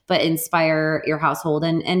dish, but inspire your household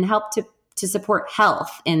and help to support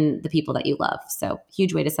health in the people that you love. So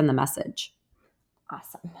huge way to send the message.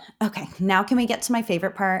 Awesome. Okay, now can we get to my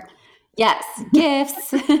favorite part? Yes,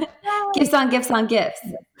 gifts. Gifts on gifts on gifts.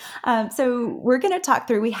 So we're going to talk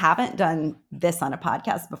through, we haven't done this on a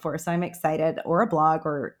podcast before, so I'm excited, or a blog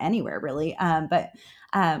or anywhere really. But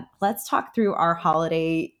let's talk through our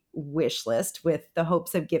holiday wish list with the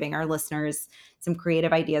hopes of giving our listeners some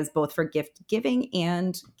creative ideas, both for gift giving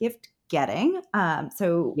and gift getting.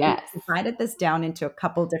 So Yes. we divided this down into a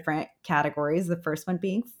couple different categories. The first one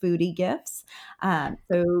being foodie gifts. And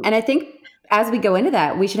I think as we go into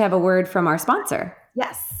that, we should have a word from our sponsor.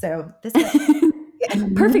 Yes. So this is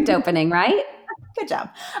perfect opening, right? Good job.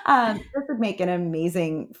 This would make an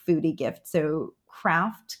amazing foodie gift. So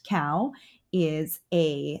Craft Cow is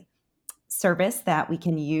a service that we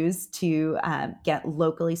can use to get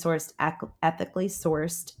locally sourced, ethically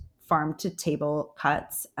sourced farm to table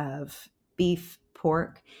cuts of beef,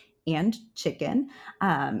 pork, and chicken.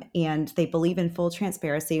 And they believe in full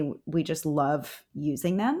transparency. We just love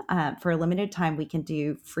using them. For a limited time, we can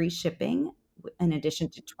do free shipping in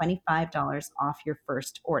addition to $25 off your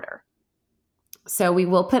first order. So we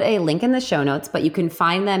will put a link in the show notes, but you can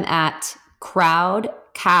find them at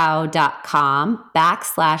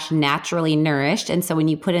crowdcow.com/naturally nourished. And so when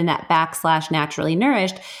you put in that /naturally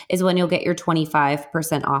nourished is when you'll get your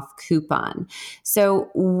 25% off coupon. So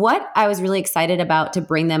what I was really excited about to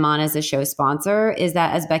bring them on as a show sponsor is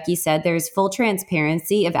that, as Becky said, there's full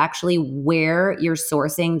transparency of actually where you're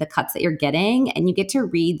sourcing the cuts that you're getting. And you get to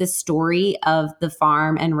read the story of the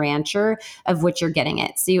farm and rancher of which you're getting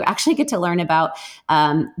it. So you actually get to learn about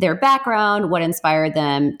their background, what inspired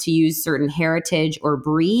them to use certain heritage or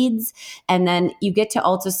breeds. And then you get to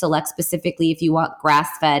also select specifically if you want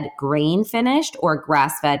grass-fed grain finished or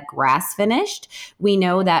grass-fed grass finished. We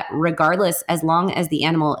know that regardless, as long as the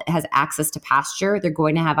animal has access to pasture, they're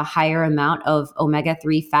going to have a higher amount of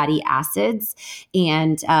omega-3 fatty acids.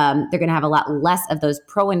 And they're going to have a lot less of those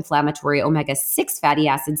pro-inflammatory omega-6 fatty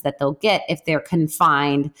acids that they'll get if they're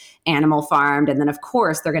confined, animal farmed. And then of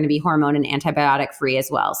course, they're going to be hormone and antibiotic free as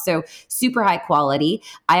well. So super high quality.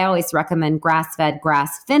 I always recommend grass-fed,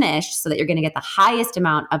 grass-finished so that you're going to get the highest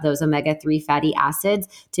amount of those omega-3 fatty acids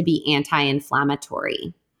to be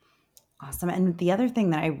anti-inflammatory. Awesome. And the other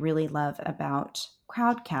thing that I really love about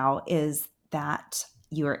Crowd Cow is that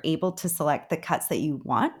you are able to select the cuts that you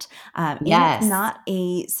want. Yes. And it's not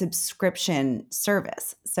a subscription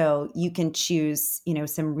service. So you can choose,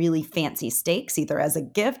 some really fancy steaks, either as a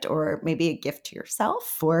gift or maybe a gift to yourself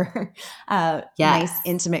for a nice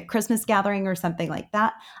intimate Christmas gathering or something like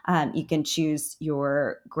that. You can choose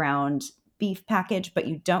your ground beef package, but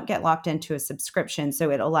you don't get locked into a subscription.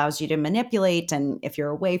 So it allows you to manipulate. And if you're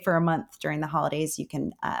away for a month during the holidays, you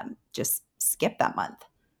can just skip that month.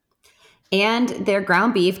 And their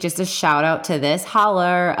ground beef, just a shout out to this,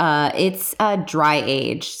 holler, it's dry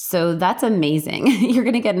aged. So that's amazing. You're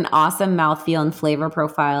going to get an awesome mouthfeel and flavor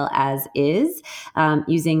profile as is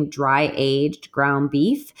using dry aged ground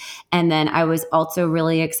beef. And then I was also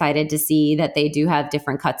really excited to see that they do have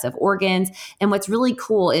different cuts of organs. And what's really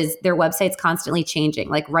cool is their website's constantly changing.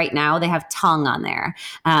 Like right now they have tongue on there.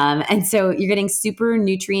 And so you're getting super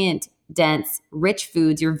nutrient dense, rich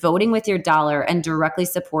foods. You're voting with your dollar and directly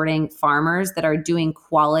supporting farmers that are doing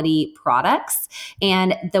quality products.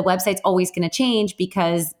 And the website's always going to change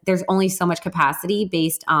because there's only so much capacity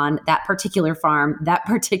based on that particular farm, that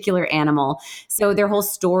particular animal. So their whole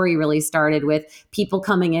story really started with people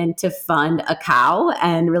coming in to fund a cow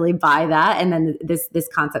and really buy that. And then this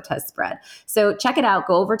concept has spread. So check it out.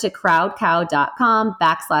 Go over to crowdcow.com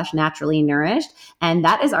 /naturally nourished. And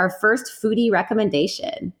that is our first foodie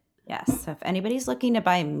recommendation. Yes. So if anybody's looking to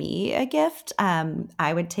buy me a gift,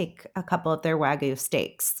 I would take a couple of their Wagyu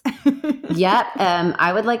steaks. Yep.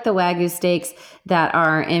 I would like the Wagyu steaks that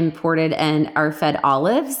are imported and are fed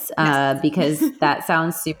olives Yes. because that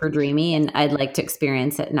sounds super dreamy and I'd like to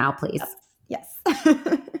experience it now, please. Yes.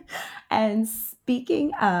 And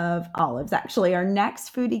speaking of olives, actually, our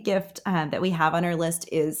next foodie gift that we have on our list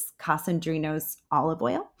is Casandrino's olive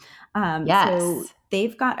oil. So Yes.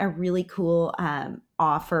 they've got a really cool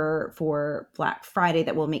offer for Black Friday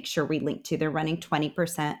that we'll make sure we link to. They're running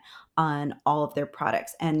 20% on all of their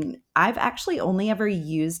products. And I've actually only ever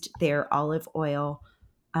used their olive oil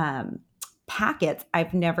um, packets.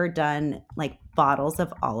 I've never done like bottles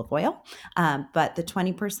of olive oil, but the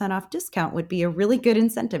 20% off discount would be a really good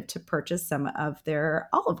incentive to purchase some of their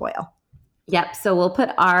olive oil. Yep. So we'll put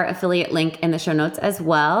our affiliate link in the show notes as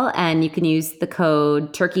well. And you can use the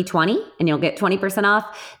code Turkey20 and you'll get 20%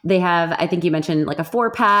 off. They have, I think you mentioned like a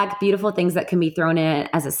 4-pack, beautiful things that can be thrown in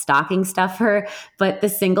as a stocking stuffer, but the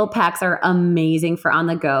single packs are amazing for on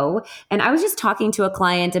the go. And I was just talking to a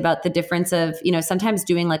client about the difference of, sometimes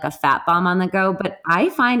doing like a fat bomb on the go, but I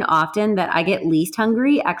find often that I get least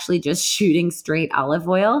hungry actually just shooting straight olive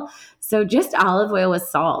oil. So just olive oil with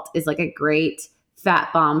salt is like a great fat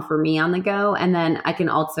bomb for me on the go. And then I can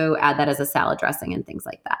also add that as a salad dressing and things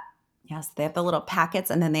like that. Yes, they have the little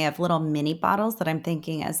packets and then they have little mini bottles that I'm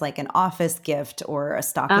thinking as like an office gift or a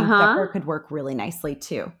stocking stuffer could work really nicely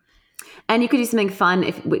too. And you could do something fun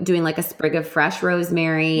if doing like a sprig of fresh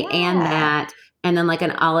rosemary and that, and then like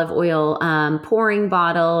an olive oil pouring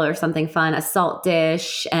bottle or something fun, a salt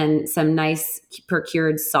dish and some nice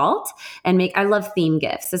procured salt I love theme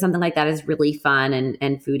gifts. So something like that is really fun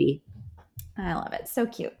and foodie. I love it. So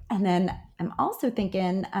cute. And then I'm also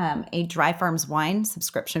thinking a Dry Farms wine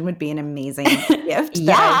subscription would be an amazing gift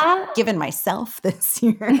that I've given myself this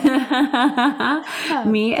year.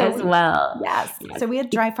 Me as well. Yes. So we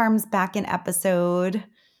had Dry Farms back in episode,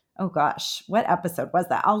 oh gosh, what episode was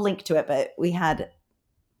that? I'll link to it, but we had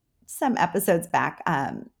some episodes back,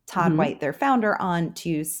 Todd White, their founder, on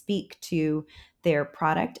to speak to their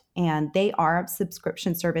product. And they are a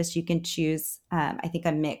subscription service. You can choose, I think,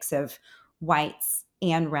 a mix of whites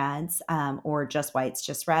and reds, or just whites,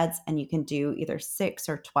 just reds. And you can do either 6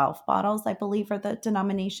 or 12 bottles, I believe, are the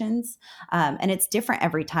denominations. And it's different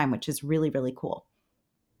every time, which is really, really cool.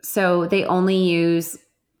 So they only use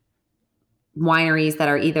wineries that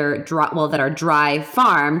are either dry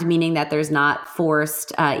farmed, meaning that there's not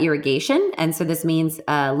forced irrigation. And so this means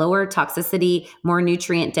lower toxicity, more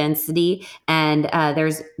nutrient density. And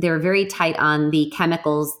they're very tight on the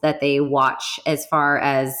chemicals that they watch as far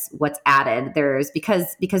as what's added.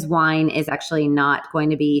 Because wine is actually not going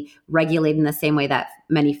to be regulated in the same way that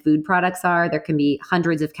many food products are. There can be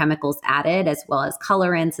hundreds of chemicals added as well as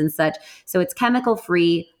colorants and such. So it's chemical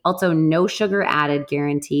free, also no sugar added,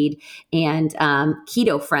 guaranteed, and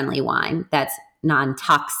keto friendly wine that's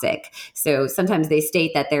non-toxic. So sometimes they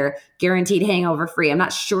state that they're guaranteed hangover free. I'm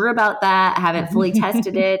not sure about that. I haven't fully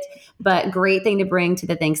tested it, but great thing to bring to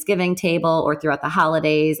the Thanksgiving table or throughout the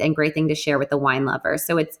holidays, and great thing to share with the wine lover.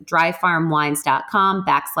 So it's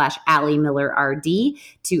dryfarmwines.com/Allie Miller RD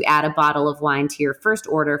to add a bottle of wine to your first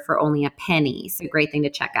order for only a penny. So great thing to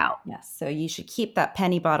check out. Yes. So you should keep that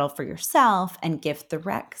penny bottle for yourself and gift the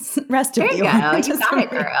rest of there you go. You got it,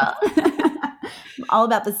 girl. All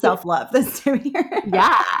about the self-love this time of year.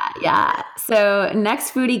 Yeah. So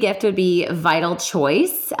next foodie gift would be Vital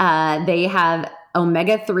Choice. They have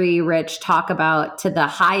omega-3 rich, talk about to the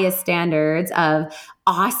highest standards of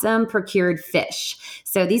awesome procured fish.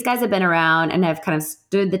 So these guys have been around and have kind of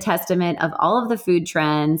stood the testament of all of the food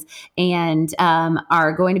trends and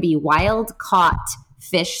are going to be wild caught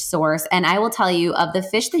fish source. And I will tell you, of the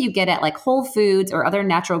fish that you get at like Whole Foods or other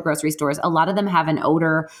natural grocery stores, a lot of them have an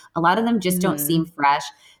odor. A lot of them just don't seem fresh.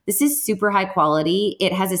 This is super high quality.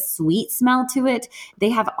 It has a sweet smell to it. They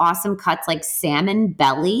have awesome cuts like salmon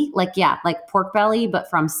belly, like pork belly, but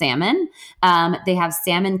from salmon. They have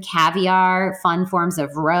salmon caviar, fun forms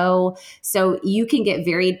of roe. So you can get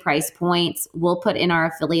varied price points. We'll put in our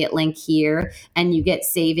affiliate link here and you get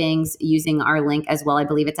savings using our link as well. I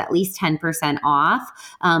believe it's at least 10% off,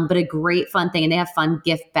 but a great fun thing. And they have fun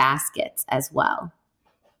gift baskets as well.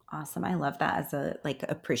 Awesome. I love that as a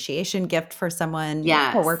appreciation gift for someone,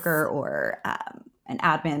 yes. A coworker or an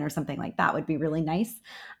admin or something like that would be really nice.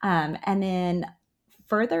 And then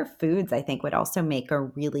Further Foods, I think, would also make a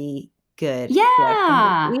really good gift.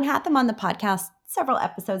 We had them on the podcast several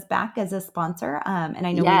episodes back as a sponsor. And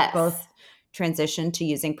I know we both transitioned to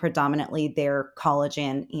using predominantly their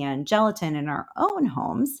collagen and gelatin in our own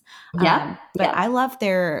homes. But I love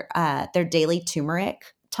their daily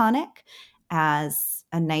turmeric tonic. as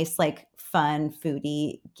a nice, like fun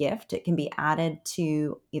foodie gift. It can be added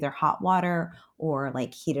to either hot water or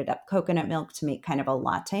like heated up coconut milk to make kind of a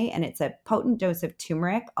latte. And it's a potent dose of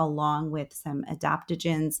turmeric along with some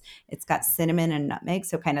adaptogens. It's got cinnamon and nutmeg.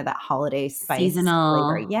 So kind of that holiday spice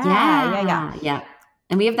Seasonal. flavor. Yeah. Yeah.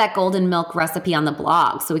 And we have that golden milk recipe on the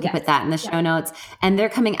blog, so we can put that in the show notes. And they're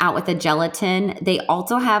coming out with a gelatin. They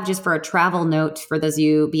also have, just for a travel note for those of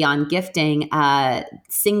you beyond gifting,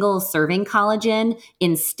 single serving collagen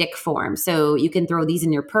in stick form. So you can throw these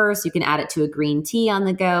in your purse. You can add it to a green tea on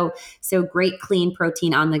the go. So great clean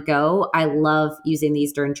protein on the go. I love using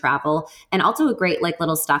these during travel, and also a great like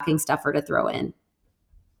little stocking stuffer to throw in.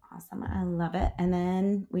 Awesome. I love it. And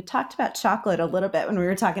then we talked about chocolate a little bit when we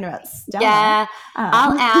were talking about Stella. Yeah.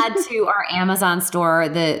 I'll add to our Amazon store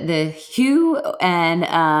the Hu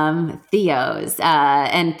and Theo's.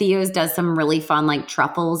 And Theo's does some really fun like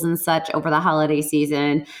truffles and such over the holiday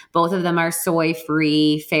season. Both of them are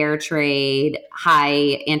soy-free, fair trade,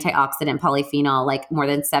 high antioxidant polyphenol, like more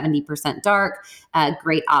than 70% dark.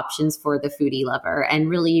 Great options for the foodie lover and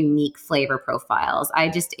really unique flavor profiles. I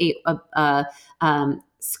just ate a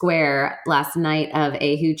square last night of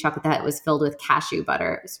a Hu chocolate that was filled with cashew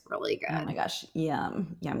butter. It was really good. Oh my gosh.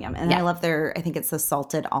 Yum. And I love I think it's the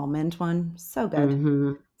salted almond one. So good.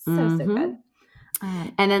 Mm-hmm. So good.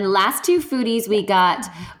 And then last two foodies we got,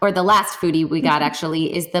 or the last foodie we got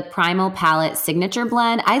actually, is the Primal Palette Signature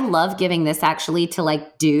Blend. I love giving this actually to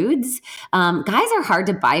like dudes. Guys are hard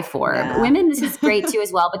to buy for. Yeah. Women, this is great too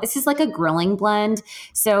as well, but this is like a grilling blend.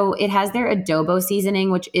 So it has their adobo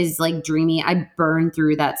seasoning, which is like dreamy. I burn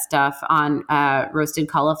through that stuff on roasted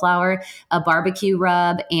cauliflower, a barbecue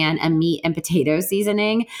rub, and a meat and potato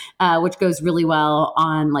seasoning, which goes really well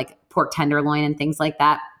on like pork tenderloin and things like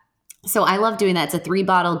that. So I love doing that. It's a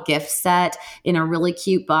 3-bottle gift set in a really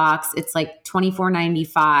cute box. It's like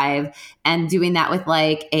 $24.95, and doing that with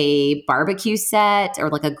like a barbecue set or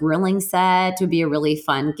like a grilling set would be a really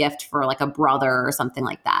fun gift for like a brother or something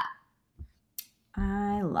like that.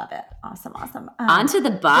 I love it. Awesome. On to the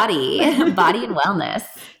body and wellness.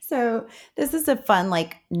 So this is a fun,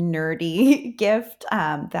 like nerdy gift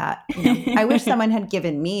that I wish someone had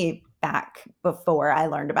given me back before I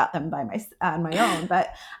learned about them on my own.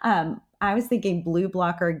 But I was thinking blue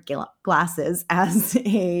blocker glasses as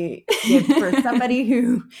a gift for somebody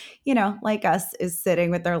who, like us, is sitting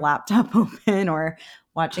with their laptop open or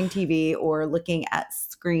watching TV or looking at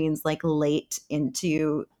screens like late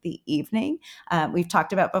into the evening. We've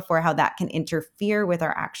talked about before how that can interfere with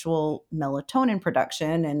our actual melatonin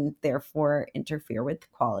production and therefore interfere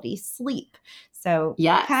with quality sleep. So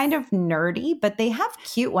kind of nerdy, but they have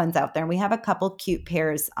cute ones out there. And we have a couple cute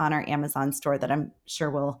pairs on our Amazon store that I'm sure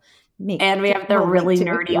we'll make. And we have the really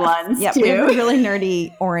nerdy ones too. We have the really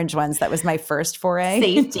nerdy orange ones. That was my first foray.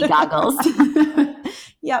 Safety goggles.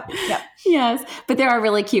 Yep. Yes, but there are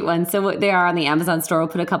really cute ones. So they are on the Amazon store. We'll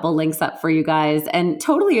put a couple links up for you guys. And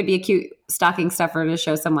totally it'd be a cute stocking stuffer to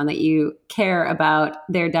show someone that you care about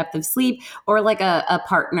their depth of sleep, or like a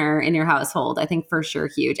partner in your household. I think for sure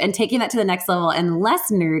huge. And taking that to the next level and less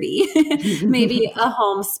nerdy, maybe a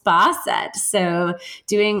home spa set. So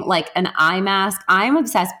doing like an eye mask. I'm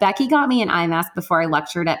obsessed. Becky got me an eye mask before I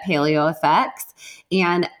lectured at Paleo Effects.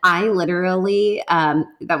 And I literally,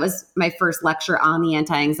 that was my first lecture on the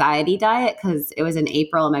anti-anxiety diet because it was in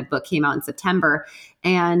April and my book came out in September.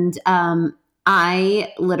 And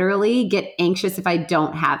I literally get anxious if I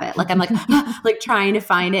don't have it. Like I'm like, like trying to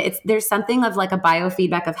find it. There's something of like a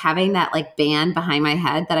biofeedback of having that like band behind my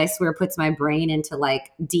head that I swear puts my brain into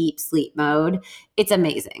like deep sleep mode. It's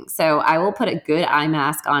amazing. So I will put a good eye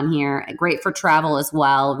mask on here. Great for travel as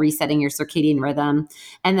well, resetting your circadian rhythm.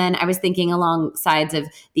 And then I was thinking alongside of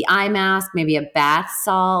the eye mask, maybe a bath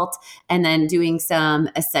salt, and then doing some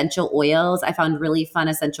essential oils. I found really fun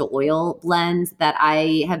essential oil blends that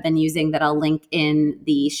I have been using that I'll link in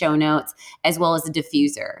the show notes, as well as a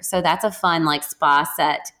diffuser. So that's a fun like spa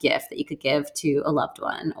set gift that you could give to a loved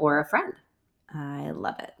one or a friend. I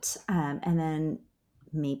love it. And then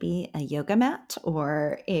maybe a yoga mat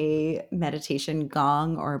or a meditation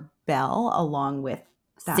gong or bell along with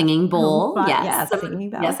that singing bowl. Singing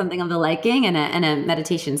bell. Yeah, something of the liking, and a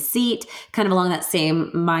meditation seat, kind of along that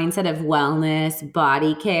same mindset of wellness,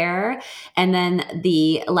 body care. And then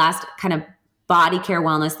the last kind of body care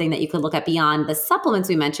wellness thing that you could look at beyond the supplements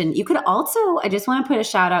we mentioned. You could also, I just want to put a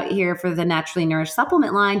shout out here for the Naturally Nourished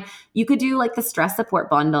supplement line. You could do like the stress support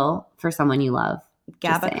bundle for someone you love.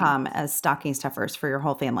 Just saying. Gabicom as stocking stuffers for your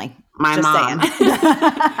whole family. My Just mom.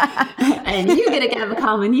 And you get a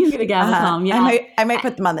Gabicom and you get a Gabicom. Yeah. I might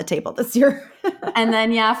put them on the table this year. And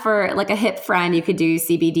then, for like a hip friend, you could do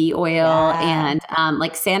CBD oil. And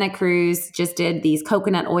like Santa Cruz just did these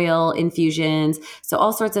coconut oil infusions. So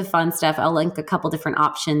all sorts of fun stuff. I'll link a couple different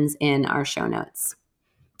options in our show notes.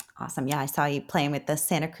 Awesome. Yeah, I saw you playing with the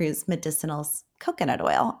Santa Cruz Medicinals coconut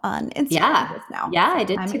oil on Instagram just now. Yeah, I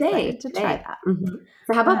did today. Excited to try that. Mm-hmm.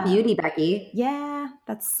 So how about beauty, Becky? Yeah,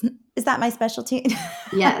 is that my specialty?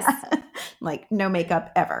 Yes. Like no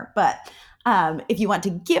makeup ever. But if you want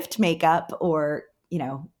to gift makeup or,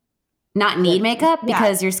 not need makeup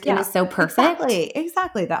because your skin is so perfect.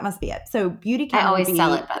 Exactly. That must be it. So Beauty Counter. I always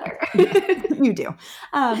sell it better. You do.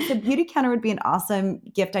 So Beauty Counter would be an awesome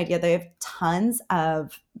gift idea. They have tons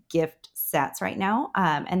of gift sets right now.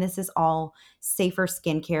 And this is all safer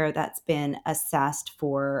skincare that's been assessed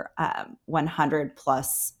for 100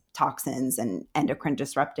 plus toxins and endocrine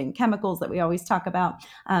disrupting chemicals that we always talk about.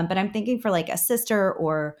 But I'm thinking for like a sister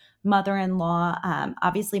or mother-in-law,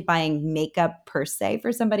 obviously buying makeup per se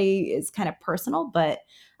for somebody is kind of personal, but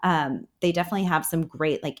they definitely have some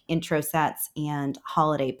great like intro sets and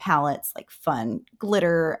holiday palettes, like fun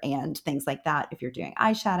glitter and things like that if you're doing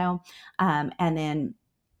eyeshadow. And then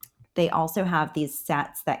they also have these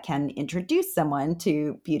sets that can introduce someone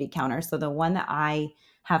to Beauty Counter. So the one that I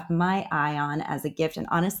have my eye on as a gift, and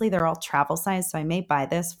honestly, they're all travel size, so I may buy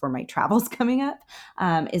this for my travels coming up,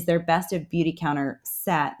 is their Best of Beauty Counter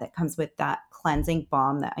set that comes with that cleansing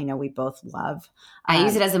balm that I know we both love. I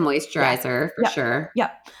use it as a moisturizer for sure.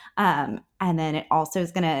 Yep. And then it also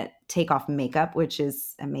is going to take off makeup, which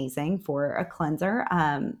is amazing for a cleanser.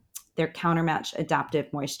 Their Countermatch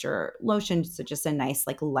Adaptive Moisture Lotion, so just a nice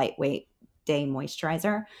like lightweight day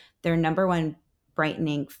moisturizer. Their number one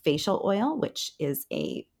brightening facial oil, which is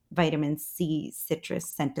a vitamin C citrus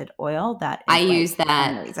scented oil that is use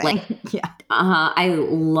that. Amazing. I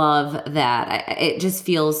love that. It just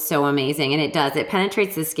feels so amazing, and it does. It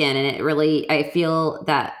penetrates the skin, and it really. I feel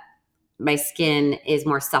that my skin is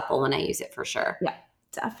more supple when I use it for sure. Yeah.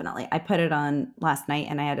 Definitely. I put it on last night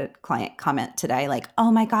and I had a client comment today like,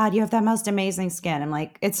 "Oh my God, you have the most amazing skin." I'm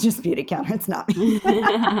like, "It's just Beauty Counter. It's not me."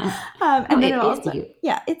 And then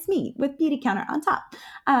it's me with Beauty Counter on top.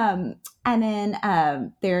 And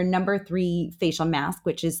then their number 3 facial mask,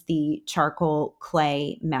 which is the charcoal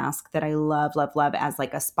clay mask that I love, love, love as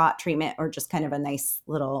like a spot treatment or just kind of a nice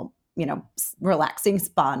little relaxing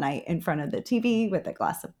spa night in front of the TV with a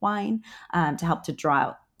glass of wine to help to draw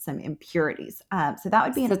out some impurities. So that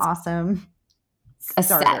would be an awesome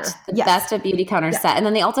starter. Set. The Best of Beauty Counter set. And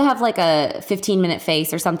then they also have like a 15-minute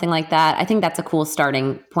face or something like that. I think that's a cool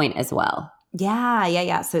starting point as well.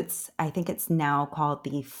 Yeah. So I think it's now called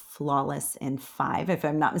the Flawless in 5, if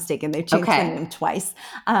I'm not mistaken. They changed the name twice.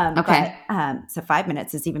 So 5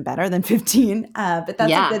 minutes is even better than 15. But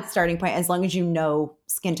that's a good starting point as long as you know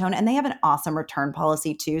skin tone. And they have an awesome return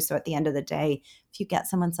policy too. So at the end of the day, if you get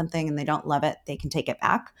someone something and they don't love it, they can take it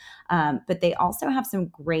back. But they also have some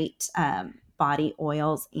great body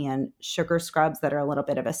oils and sugar scrubs that are a little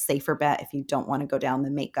bit of a safer bet if you don't want to go down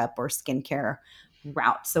the makeup or skincare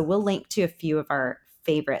route. So we'll link to a few of our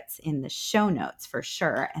favorites in the show notes for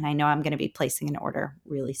sure. And I know I'm going to be placing an order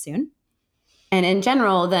really soon. And in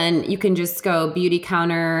general, then you can just go Beauty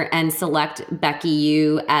Counter and select Becky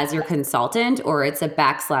U as your consultant, or it's a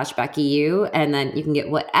 / Becky U, and then you can get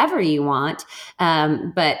whatever you want.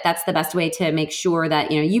 But that's the best way to make sure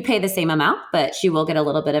that, you pay the same amount, but she will get a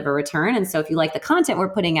little bit of a return. And so if you like the content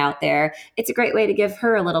we're putting out there, it's a great way to give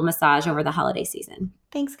her a little massage over the holiday season.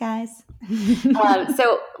 Thanks, guys.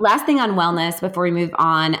 So last thing on wellness before we move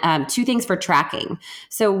on, 2 things for tracking.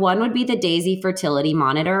 So one would be the Daisy Fertility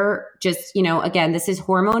Monitor. Just, again, this is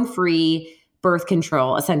hormone-free birth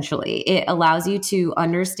control, essentially. It allows you to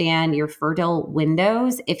understand your fertile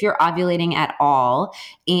windows if you're ovulating at all.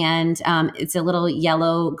 And it's a little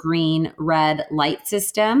yellow, green, red light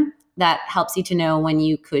system that helps you to know when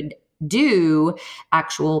you could do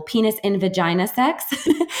actual penis in vagina sex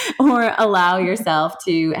or allow yourself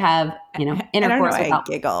to have, intercourse. I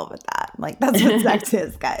giggle with that. Like, that's what sex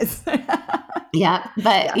is, guys. Yeah.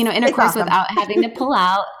 But, intercourse without having to pull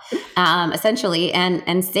out, essentially,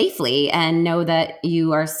 and safely, and know that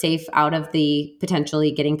you are safe out of the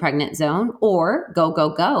potentially getting pregnant zone, or go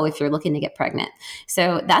if you're looking to get pregnant.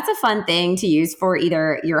 So that's a fun thing to use for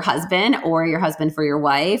either your husband or your husband for your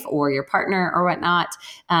wife or your partner or whatnot.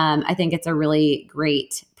 I think it's a really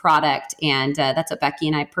great product. And that's what Becky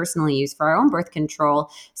and I personally use for our own birth control.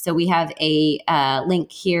 So we have a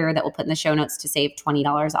link here that we'll put in the show notes to save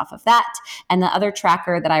 $20 off of that. And the other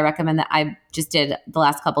tracker that I recommend that I just did the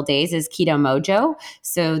last couple of days is Keto Mojo.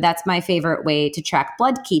 So that's my favorite way to track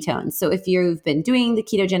blood ketones. So if you've been doing the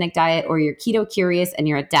ketogenic diet or you're keto curious and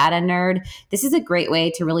you're a data nerd, this is a great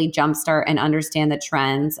way to really jumpstart and understand the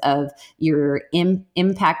trends of your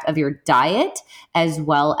impact of your diet, as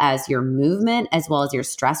well as your movement, as well as your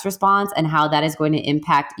stress response, and how that is going to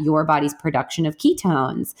impact your body's production of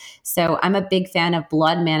ketones. So I'm a big fan of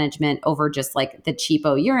blood management over just like the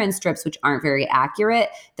cheapo urine strips, which aren't very accurate.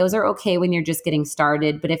 Those are okay when you're just getting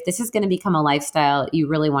started. But if this is going to become a lifestyle, you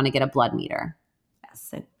really want to get a blood meter.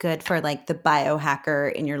 So good for like the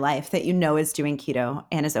biohacker in your life that you know is doing keto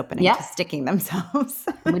and is opening to sticking themselves.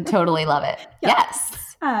 Would totally love it. Yeah. Yes.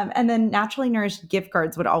 And then Naturally Nourished gift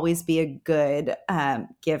cards would always be a good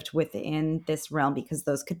gift within this realm, because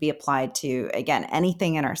those could be applied to, again,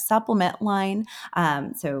 anything in our supplement line.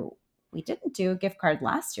 So we didn't do a gift card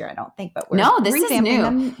last year, I don't think, but this is new.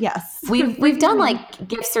 Them. Yes. We've done like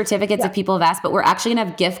gift certificates if people have asked, but we're actually going to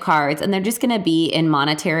have gift cards, and they're just going to be in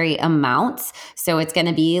monetary amounts. So it's going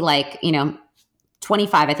to be like,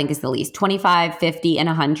 25, I think is the least, 25, 50, and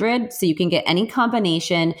 100. So you can get any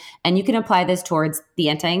combination, and you can apply this towards the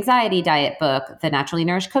anti-anxiety diet book, the Naturally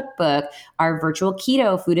Nourished cookbook, our virtual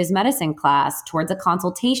keto food as medicine class, towards a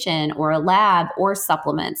consultation or a lab or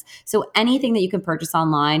supplements. So anything that you can purchase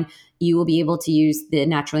online, you will be able to use the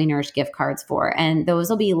Naturally Nourished gift cards for. And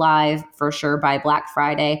those will be live for sure by Black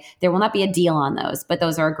Friday. There will not be a deal on those, but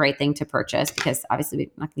those are a great thing to purchase, because obviously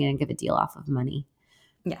we're not going to give a deal off of money.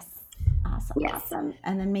 Yes. Awesome. Yes. Awesome.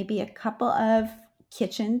 And then maybe a couple of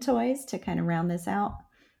kitchen toys to kind of round this out.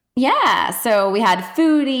 Yeah. So we had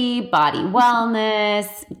foodie, body wellness,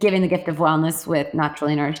 giving the gift of wellness with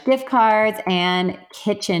Naturally Nourished gift cards, and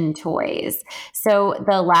kitchen toys. So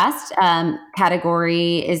the last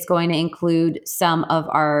category is going to include some of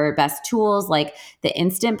our best tools, like the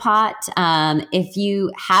Instant Pot. If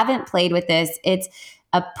you haven't played with this, it's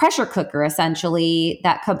a pressure cooker, essentially,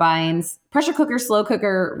 that combines pressure cooker, slow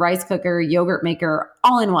cooker, rice cooker, yogurt maker,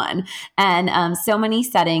 all in one. And so many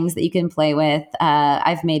settings that you can play with.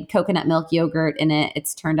 I've made coconut milk yogurt in it.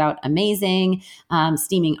 It's turned out amazing.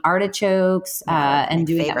 Steaming artichokes and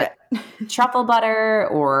doing that with truffle butter,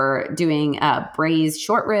 or doing braised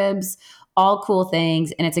short ribs. All cool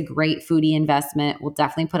things. And it's a great foodie investment. We'll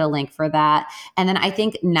definitely put a link for that. And then I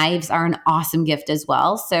think knives are an awesome gift as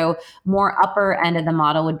well. So more upper end of the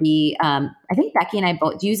model would be, I think Becky and I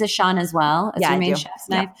both use a shun as well as your main chef's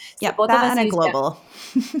knife. Yeah, so both that of us and a use global.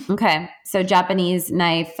 Okay. So Japanese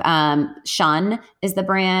knife, Shun is the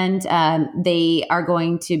brand. They are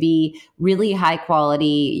going to be really high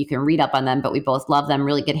quality. You can read up on them, but we both love them.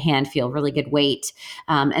 Really good hand feel, really good weight.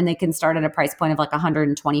 And they can start at a price point of like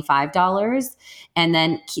 $125. And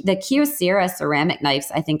then the Kyocera ceramic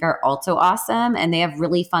knives, I think, are also awesome. And they have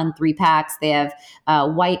really fun 3-packs. They have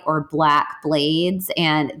white or black blades,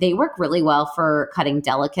 and they work really well for cutting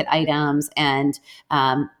delicate items and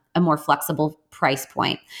a more flexible price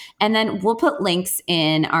point. And then we'll put links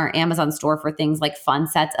in our Amazon store for things like fun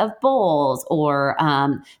sets of bowls, or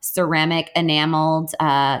ceramic enameled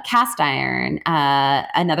cast iron.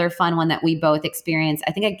 Another fun one that we both experienced,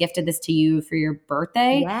 I think I gifted this to you for your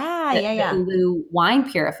birthday. Yeah. The Ulu wine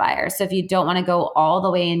purifier. So if you don't want to go all the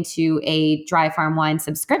way into a Dry Farm Wine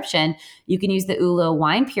subscription, you can use the Ulu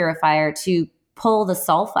wine purifier to pull the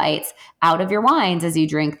sulfites out of your wines as you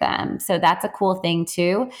drink them. So that's a cool thing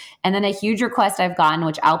too. And then a huge request I've gotten,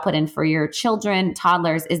 which I'll put in for your children,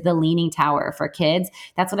 toddlers, is the leaning tower for kids.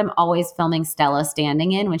 That's what I'm always filming Stella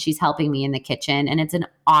standing in when she's helping me in the kitchen. And it's an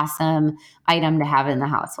awesome item to have in the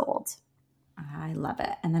household. I love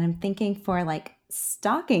it. And then I'm thinking for like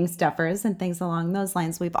stocking stuffers and things along those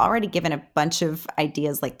lines. We've already given a bunch of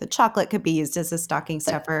ideas, like the chocolate could be used as a stocking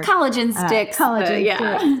stuffer. Collagen sticks.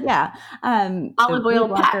 Sticks. Yeah. Olive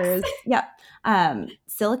oil packs. Yeah.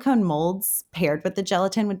 Silicone molds paired with the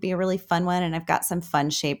gelatin would be a really fun one. And I've got some fun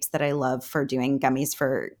shapes that I love for doing gummies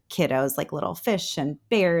for kiddos, like little fish and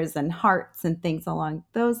bears and hearts and things along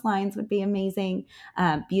those lines would be amazing.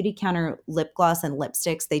 Beauty Counter lip gloss and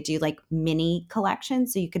lipsticks, they do like mini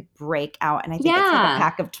collections. So you could break out, and I think it's like a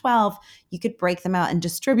pack of 12. You could break them out and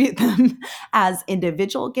distribute them as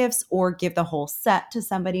individual gifts, or give the whole set to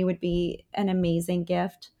somebody would be an amazing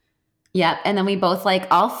gift. Yep. And then we both like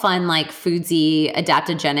all fun, like foodsy,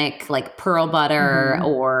 adaptogenic, like pearl butter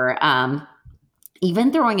or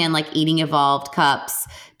even throwing in like Eating Evolved cups,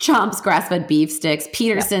 Chomp's grass-fed beef sticks,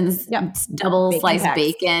 Peterson's double bacon sliced packs.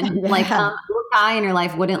 Bacon. Yeah. Like, what guy in your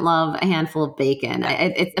life wouldn't love a handful of bacon?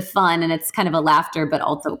 It's fun and it's kind of a laughter, but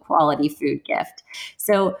also quality food gift.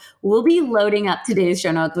 So we'll be loading up today's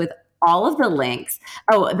show notes with all of the links.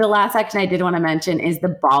 Oh, the last section I did want to mention is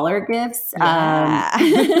the baller gifts. Yeah.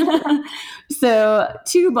 So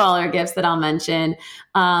 2 baller gifts that I'll mention.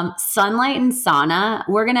 Sunlight and Sauna.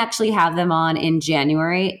 We're going to actually have them on in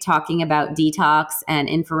January talking about detox and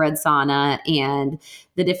infrared sauna and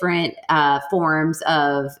the different forms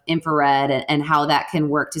of infrared and how that can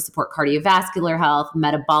work to support cardiovascular health,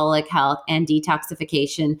 metabolic health, and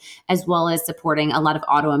detoxification, as well as supporting a lot of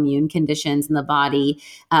autoimmune conditions in the body.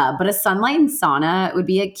 But a sunlight and sauna would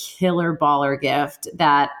be a killer baller gift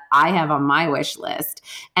that I have on my wish list.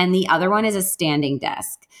 And the other one is a standing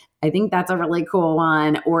desk. I think that's a really cool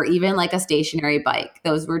one, or even like a stationary bike.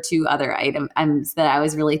 Those were 2 other items that I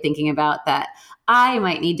was really thinking about that I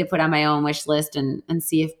might need to put on my own wish list and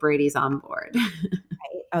see if Brady's on board.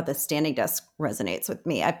 Oh, the standing desk resonates with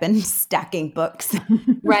me. I've been stacking books.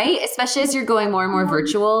 Right? Especially as you're going more and more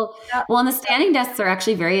virtual. Yeah. Well, and the standing desks are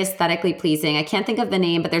actually very aesthetically pleasing. I can't think of the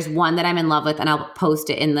name, but there's one that I'm in love with, and I'll post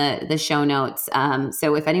it in the show notes.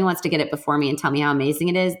 So if anyone wants to get it before me and tell me how amazing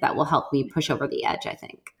it is, that will help me push over the edge, I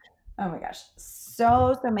think. Oh my gosh.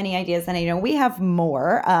 So many ideas. And I know we have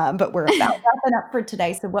more, but we're about wrapping up for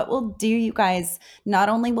today. So what we'll do, you guys, not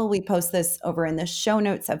only will we post this over in the show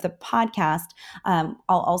notes of the podcast, I'll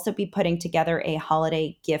also be putting together a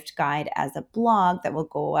holiday gift guide as a blog that will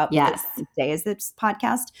go up the same day as this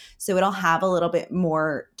podcast. So it'll have a little bit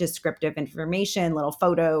more descriptive information, little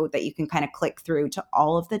photo that you can kind of click through to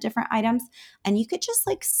all of the different items. And you could just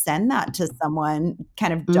like send that to someone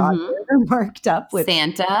kind of dotted or marked up with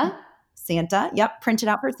Santa. Yep. Print it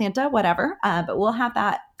out for Santa, whatever. But we'll have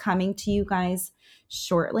that coming to you guys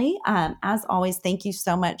shortly. As always, thank you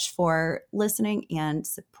so much for listening and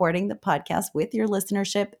supporting the podcast with your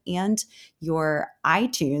listenership and your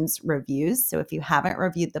iTunes reviews. So if you haven't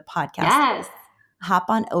reviewed the podcast, hop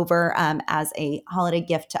on over as a holiday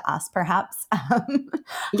gift to us, perhaps. And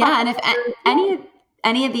if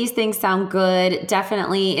any of these things sound good,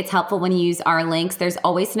 definitely it's helpful when you use our links. There's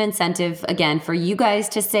always an incentive, again, for you guys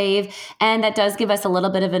to save. And that does give us a little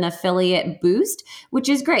bit of an affiliate boost, which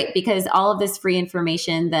is great because all of this free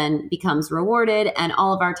information then becomes rewarded and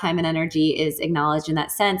all of our time and energy is acknowledged in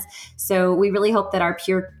that sense. So we really hope that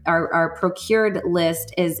our procured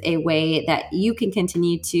list is a way that you can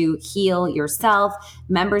continue to heal yourself,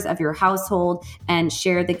 members of your household, and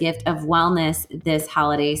share the gift of wellness this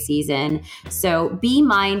holiday season. So be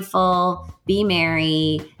mindful, be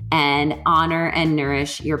merry, and honor and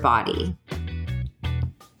nourish your body.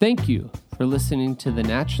 Thank you for listening to the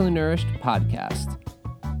Naturally Nourished podcast.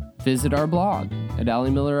 Visit our blog at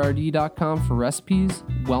AllieMillerRD.com for recipes,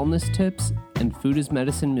 wellness tips, and food as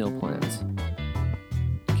medicine meal plans.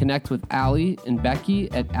 Connect with Allie and Becky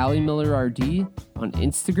at AllieMillerRD on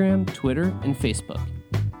Instagram, Twitter, and Facebook.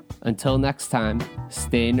 Until next time,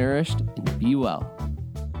 stay nourished and be well.